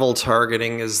of level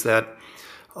targeting is that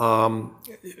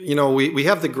we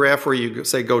have the graph where you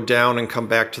say go down and come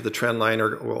back to the trend line, or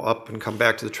go up and come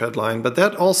back to the trend line. But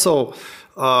that also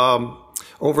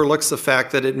overlooks the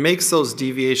fact that it makes those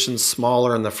deviations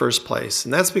smaller in the first place.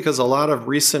 And that's because a lot of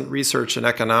recent research in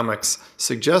economics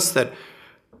suggests that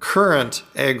current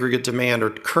aggregate demand or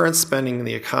current spending in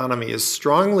the economy is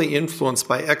strongly influenced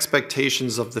by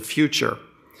expectations of the future.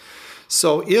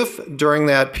 So if during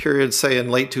that period, say in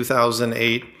late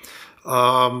 2008,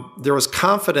 there was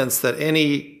confidence that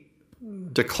any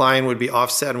decline would be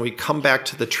offset and we'd come back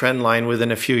to the trend line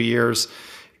within a few years,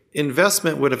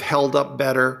 investment would have held up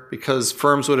better because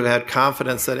firms would have had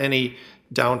confidence that any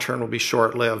downturn would be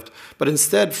short-lived. But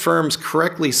instead, firms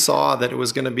correctly saw that it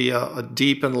was going to be a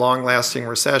deep and long-lasting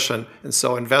recession, and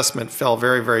so investment fell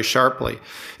very, very sharply.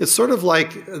 It's sort of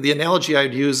like the analogy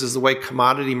I'd use is the way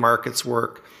commodity markets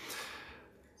work.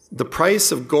 The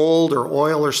price of gold or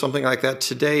oil or something like that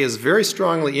today is very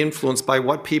strongly influenced by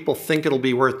what people think it'll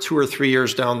be worth 2 or 3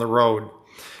 years down the road.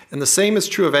 And the same is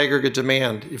true of aggregate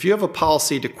demand. If you have a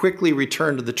policy to quickly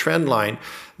return to the trend line,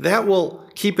 that will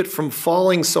keep it from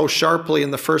falling so sharply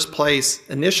in the first place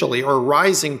initially or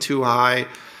rising too high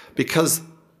because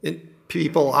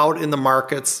people out in the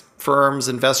markets, firms,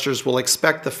 investors will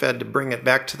expect the Fed to bring it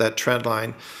back to that trend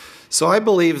line. So I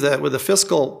believe that with the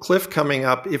fiscal cliff coming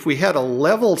up, if we had a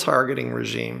level targeting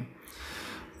regime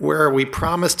where we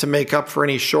promised to make up for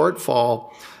any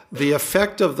shortfall, the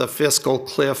effect of the fiscal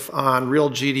cliff on real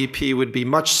GDP would be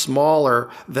much smaller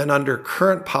than under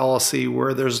current policy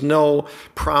where there's no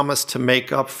promise to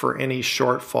make up for any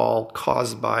shortfall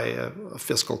caused by a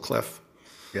fiscal cliff.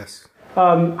 Yes.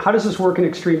 How does this work in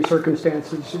extreme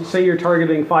circumstances? Say you're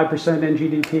targeting 5% in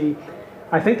GDP.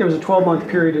 I think there was a 12-month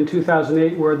period in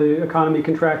 2008 where the economy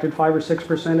contracted 5 or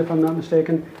 6%, if I'm not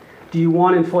mistaken. Do you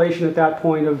want inflation at that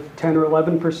point of 10 or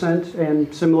 11%?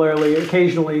 And similarly,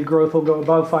 occasionally growth will go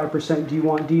above 5%. Do you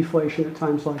want deflation at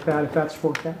times like that, if that's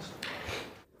forecast?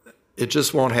 It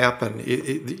just won't happen.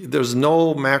 There's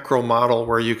no macro model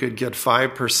where you could get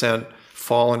 5%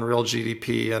 fall in real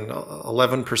GDP and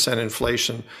 11%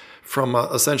 inflation from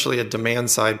essentially a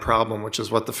demand-side problem, which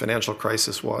is what the financial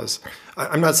crisis was.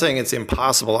 I'm not saying it's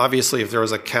impossible. Obviously, if there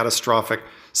was a catastrophic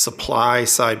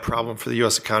supply-side problem for the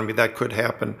U.S. economy, that could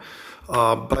happen.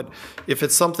 But if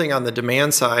it's something on the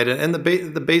demand side, and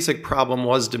the basic problem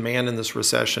was demand in this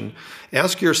recession,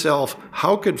 ask yourself,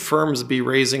 how could firms be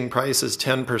raising prices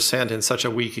 10% in such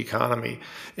a weak economy?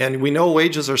 And we know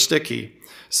wages are sticky.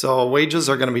 So wages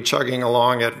are going to be chugging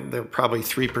along at they're probably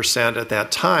 3% at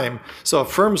that time. So if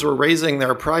firms were raising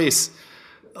their price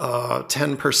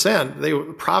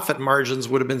 10%, profit margins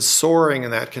would have been soaring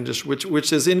in that condition,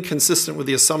 which is inconsistent with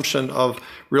the assumption of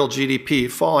real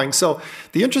GDP falling. So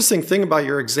the interesting thing about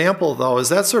your example, though, is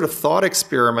that sort of thought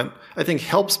experiment, I think,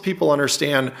 helps people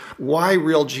understand why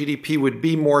real GDP would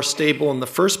be more stable in the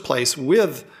first place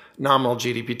with nominal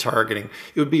GDP targeting.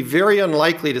 It would be very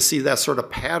unlikely to see that sort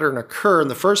of pattern occur in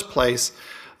the first place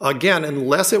Again,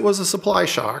 unless it was a supply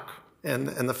shock, and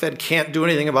the Fed can't do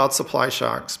anything about supply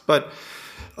shocks. But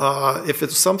if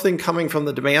it's something coming from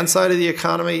the demand side of the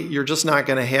economy, you're just not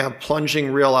going to have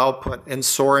plunging real output and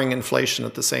soaring inflation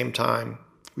at the same time.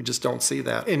 We just don't see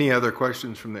that. Any other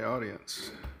questions from the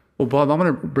audience? Well, Bob, I'm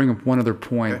going to bring up one other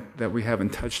point that we haven't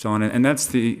touched on, and that's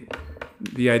the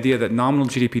idea that nominal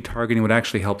GDP targeting would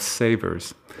actually help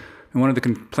savers. And one of the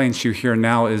complaints you hear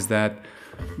now is that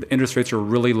the interest rates are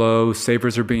really low,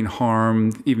 savers are being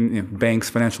harmed, even banks,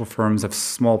 financial firms have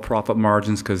small profit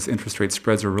margins because interest rate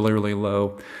spreads are really, really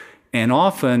low. And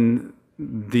often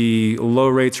the low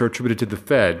rates are attributed to the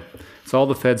Fed. It's all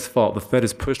the Fed's fault. The Fed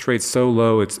has pushed rates so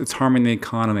low, it's harming the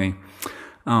economy.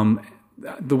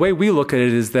 The way we look at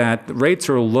it is that the rates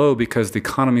are low because the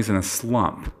economy is in a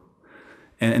slump.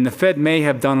 And the Fed may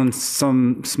have done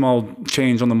some small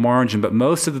change on the margin, but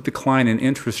most of the decline in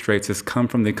interest rates has come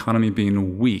from the economy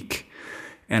being weak.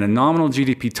 And a nominal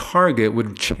GDP target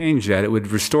would change that. It would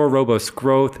restore robust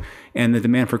growth, and the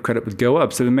demand for credit would go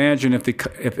up. So imagine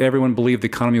if everyone believed the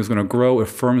economy was going to grow, if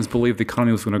firms believed the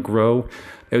economy was going to grow,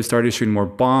 they would start issuing more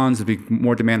bonds, there'd be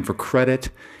more demand for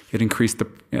credit. It'd increase the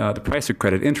price of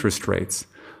credit, interest rates.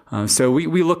 So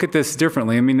we look at this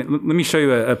differently. I mean, let me show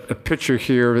you a picture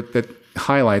here that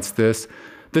highlights this.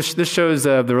 This shows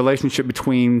the relationship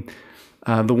between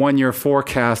the one-year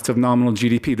forecast of nominal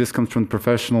GDP. This comes from the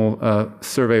professional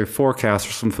survey of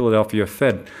forecasters from Philadelphia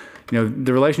Fed.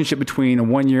 The relationship between a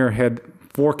one-year head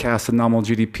forecast of nominal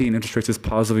GDP and interest rates is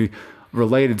positively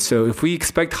related. So if we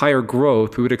expect higher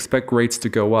growth, we would expect rates to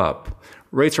go up.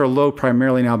 Rates are low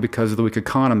primarily now because of the weak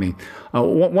economy.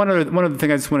 One other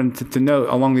thing I just wanted to note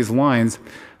along these lines,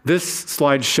 this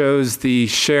slide shows the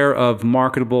share of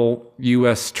marketable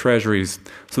U.S. treasuries.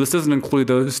 So this doesn't include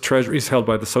those treasuries held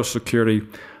by the Social Security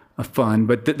Fund,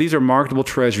 but these are marketable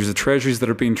treasuries, the treasuries that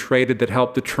are being traded that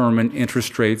help determine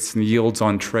interest rates and yields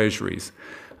on treasuries.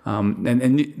 And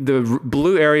the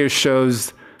blue area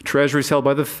shows treasuries held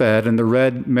by the Fed, and the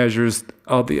red measures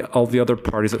all the other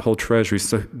parties that hold treasuries.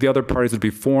 So the other parties would be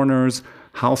foreigners,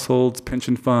 households,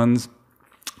 pension funds,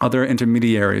 other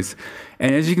intermediaries.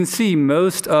 And as you can see,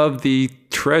 most of the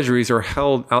treasuries are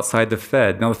held outside the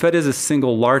Fed. Now, the Fed is the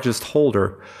single largest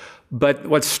holder, but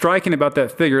what's striking about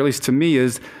that figure, at least to me,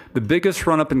 is the biggest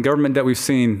run-up in government debt we've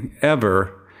seen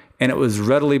ever, and it was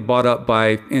readily bought up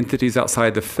by entities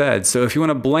outside the Fed. So if you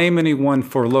want to blame anyone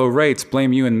for low rates,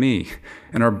 blame you and me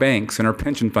and our banks and our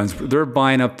pension funds. They're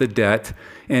buying up the debt.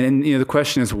 And the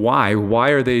question is why?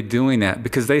 Why are they doing that?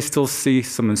 Because they still see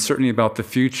some uncertainty about the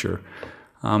future.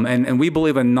 And we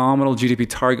believe a nominal GDP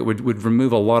target would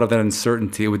remove a lot of that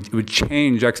uncertainty. It would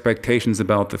change expectations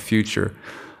about the future.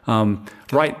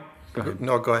 Right. Go ahead.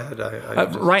 No, go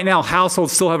ahead. Right now,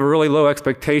 households still have a really low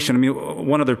expectation. I mean,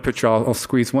 one other picture, I'll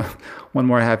squeeze one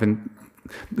more I have in.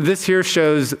 This here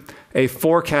shows a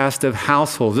forecast of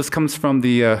households. This comes from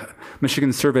the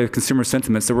Michigan Survey of Consumer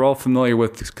Sentiment. So we're all familiar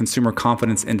with the Consumer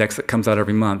Confidence Index that comes out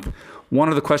every month. One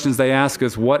of the questions they ask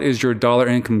is, what is your dollar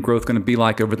income growth going to be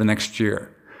like over the next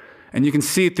year? And you can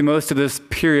see through most of this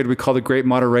period we call the Great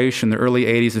Moderation, the early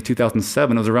 80s of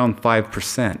 2007, it was around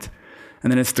 5%.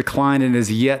 And then it's declined and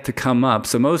is yet to come up.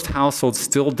 So most households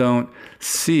still don't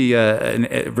see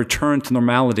a return to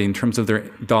normality in terms of their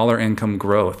dollar income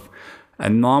growth. A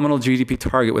nominal GDP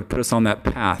target would put us on that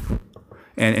path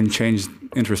and change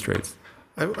interest rates.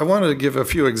 I wanted to give a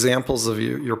few examples of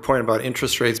your point about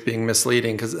interest rates being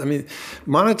misleading, because, I mean,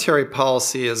 monetary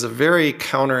policy is a very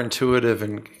counterintuitive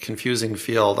and confusing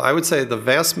field. I would say the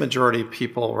vast majority of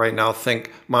people right now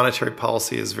think monetary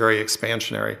policy is very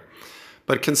expansionary.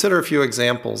 But consider a few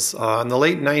examples. In the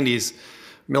late 90s,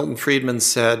 Milton Friedman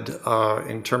said,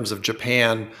 in terms of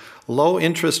Japan, low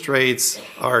interest rates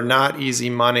are not easy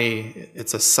money.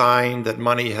 It's a sign that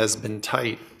money has been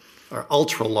tight, or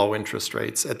ultra low interest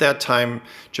rates. At that time,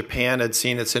 Japan had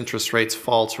seen its interest rates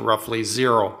fall to roughly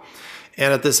zero.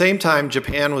 And at the same time,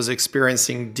 Japan was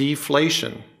experiencing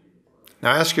deflation.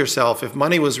 Now ask yourself, if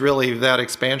money was really that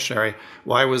expansionary,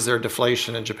 why was there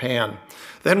deflation in Japan?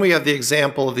 Then we have the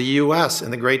example of the US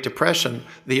in the Great Depression,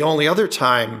 the only other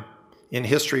time in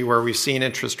history where we've seen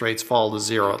interest rates fall to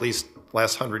zero, at least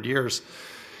last 100 years.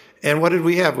 And what did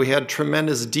we have? We had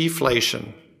tremendous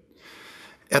deflation.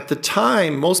 At the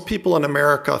time, most people in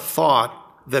America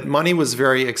thought that money was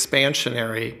very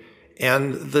expansionary,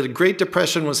 and the Great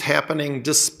Depression was happening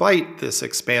despite this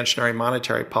expansionary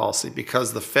monetary policy,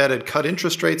 because the Fed had cut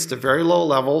interest rates to very low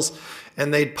levels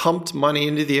and they'd pumped money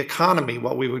into the economy,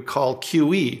 what we would call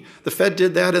QE. The Fed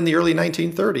did that in the early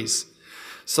 1930s.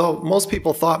 So most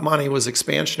people thought money was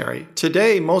expansionary.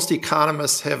 Today, most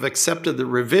economists have accepted the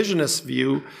revisionist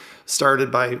view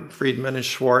started by Friedman and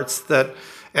Schwartz that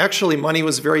Actually, money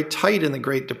was very tight in the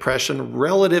Great Depression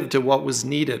relative to what was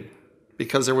needed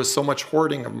because there was so much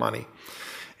hoarding of money.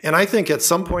 And I think at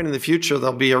some point in the future,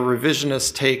 there'll be a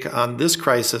revisionist take on this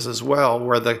crisis as well,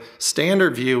 where the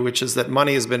standard view, which is that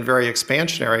money has been very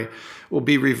expansionary, will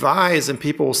be revised and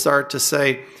people will start to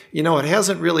say, you know, it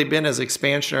hasn't really been as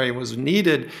expansionary as was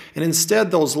needed. And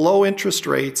instead, those low interest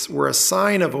rates were a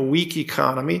sign of a weak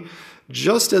economy,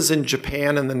 just as in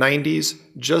Japan in the 90s,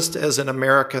 just as in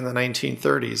America in the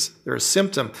 1930s. They're a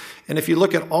symptom. And if you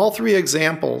look at all three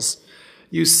examples,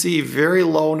 you see very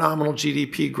low nominal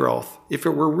GDP growth. If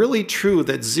it were really true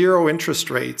that zero interest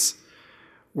rates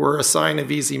were a sign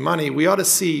of easy money, we ought to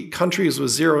see countries with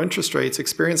zero interest rates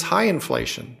experience high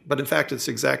inflation. But in fact, it's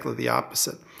exactly the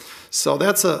opposite. So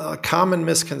that's a common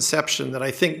misconception that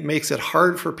I think makes it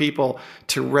hard for people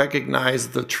to recognize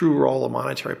the true role of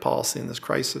monetary policy in this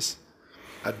crisis.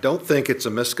 I don't think it's a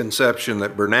misconception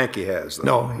that Bernanke has,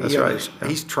 though. No, that's right. Yeah.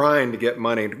 He's trying to get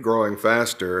money growing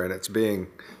faster, and it's being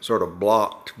sort of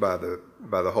blocked by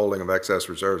the holding of excess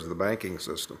reserves of the banking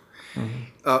system.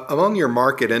 Mm-hmm. Among your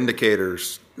market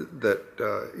indicators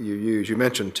that you use, you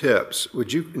mentioned tips.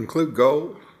 Would you include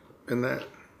gold in that?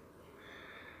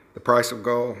 The price of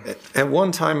gold? At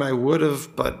one time I would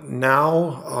have, but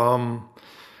now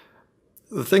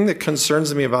the thing that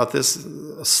concerns me about this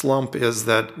slump is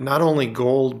that not only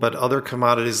gold, but other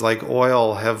commodities like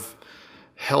oil have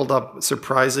held up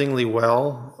surprisingly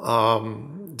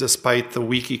well, despite the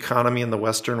weak economy in the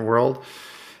Western world.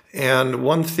 And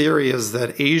one theory is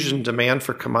that Asian demand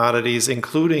for commodities,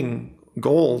 including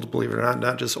gold, believe it or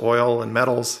not just oil and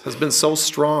metals, has been so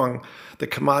strong that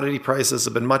commodity prices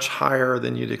have been much higher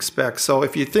than you'd expect. So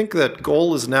if you think that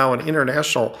gold is now an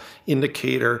international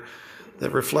indicator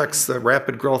that reflects the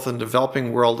rapid growth in the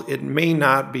developing world, it may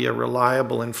not be a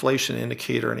reliable inflation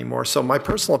indicator anymore. So my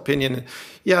personal opinion,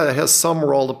 yeah, it has some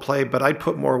role to play, but I'd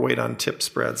put more weight on tip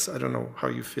spreads. I don't know how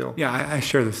you feel. Yeah, I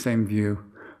share the same view.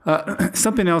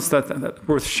 Something else that's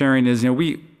worth sharing is,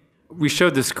 we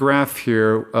showed this graph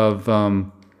here of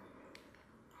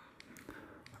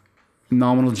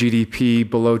nominal GDP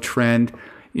below trend.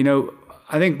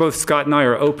 I think both Scott and I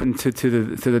are open to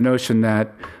the notion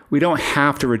that we don't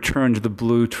have to return to the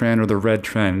blue trend or the red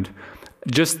trend.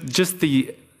 Just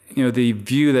the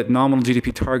view that nominal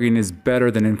GDP targeting is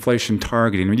better than inflation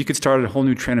targeting. I mean, you could start a whole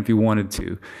new trend if you wanted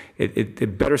to.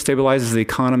 It better stabilizes the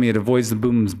economy. It avoids the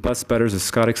booms, bust betters, as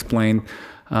Scott explained.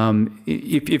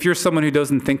 If you're someone who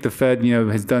doesn't think the Fed,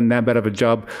 has done that bad of a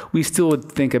job, we still would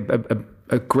think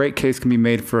a great case can be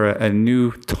made for a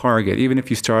new target, even if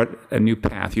you start a new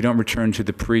path. You don't return to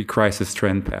the pre-crisis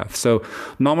trend path. So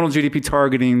nominal GDP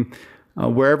targeting,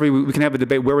 wherever we can have a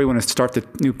debate where we want to start the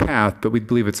new path, but we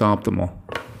believe it's optimal.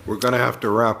 We're going to have to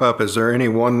wrap up. Is there any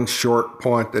one short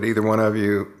point that either one of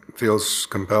you feels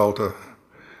compelled to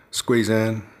squeeze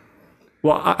in?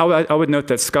 Well, I would note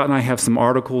that Scott and I have some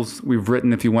articles we've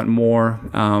written if you want more.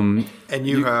 And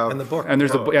you have. And the book. And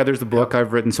there's the book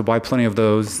I've written, so buy plenty of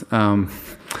those. And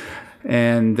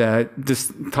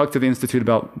just talk to the Institute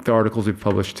about the articles we've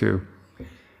published too.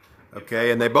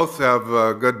 Okay, and they both have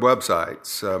good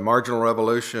websites. Marginal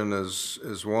Revolution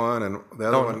is one, and the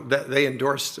other one. They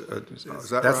endorsed. Is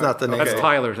that that's right? not the name. That's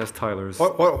Tyler's. That's Tyler's.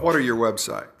 What are your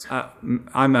websites?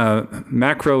 I'm a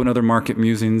Macro and Other Market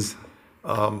Musings.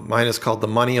 Mine is called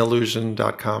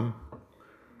themoneyillusion.com.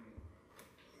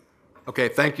 Okay,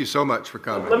 thank you so much for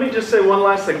coming. Let me just say one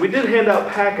last thing. We did hand out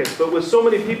packets, but with so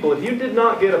many people, if you did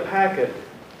not get a packet,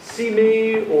 see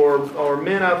me or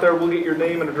men out there. We'll get your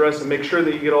name and address and make sure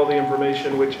that you get all the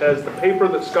information, which has the paper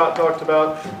that Scott talked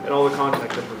about and all the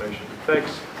contact information.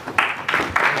 Thanks.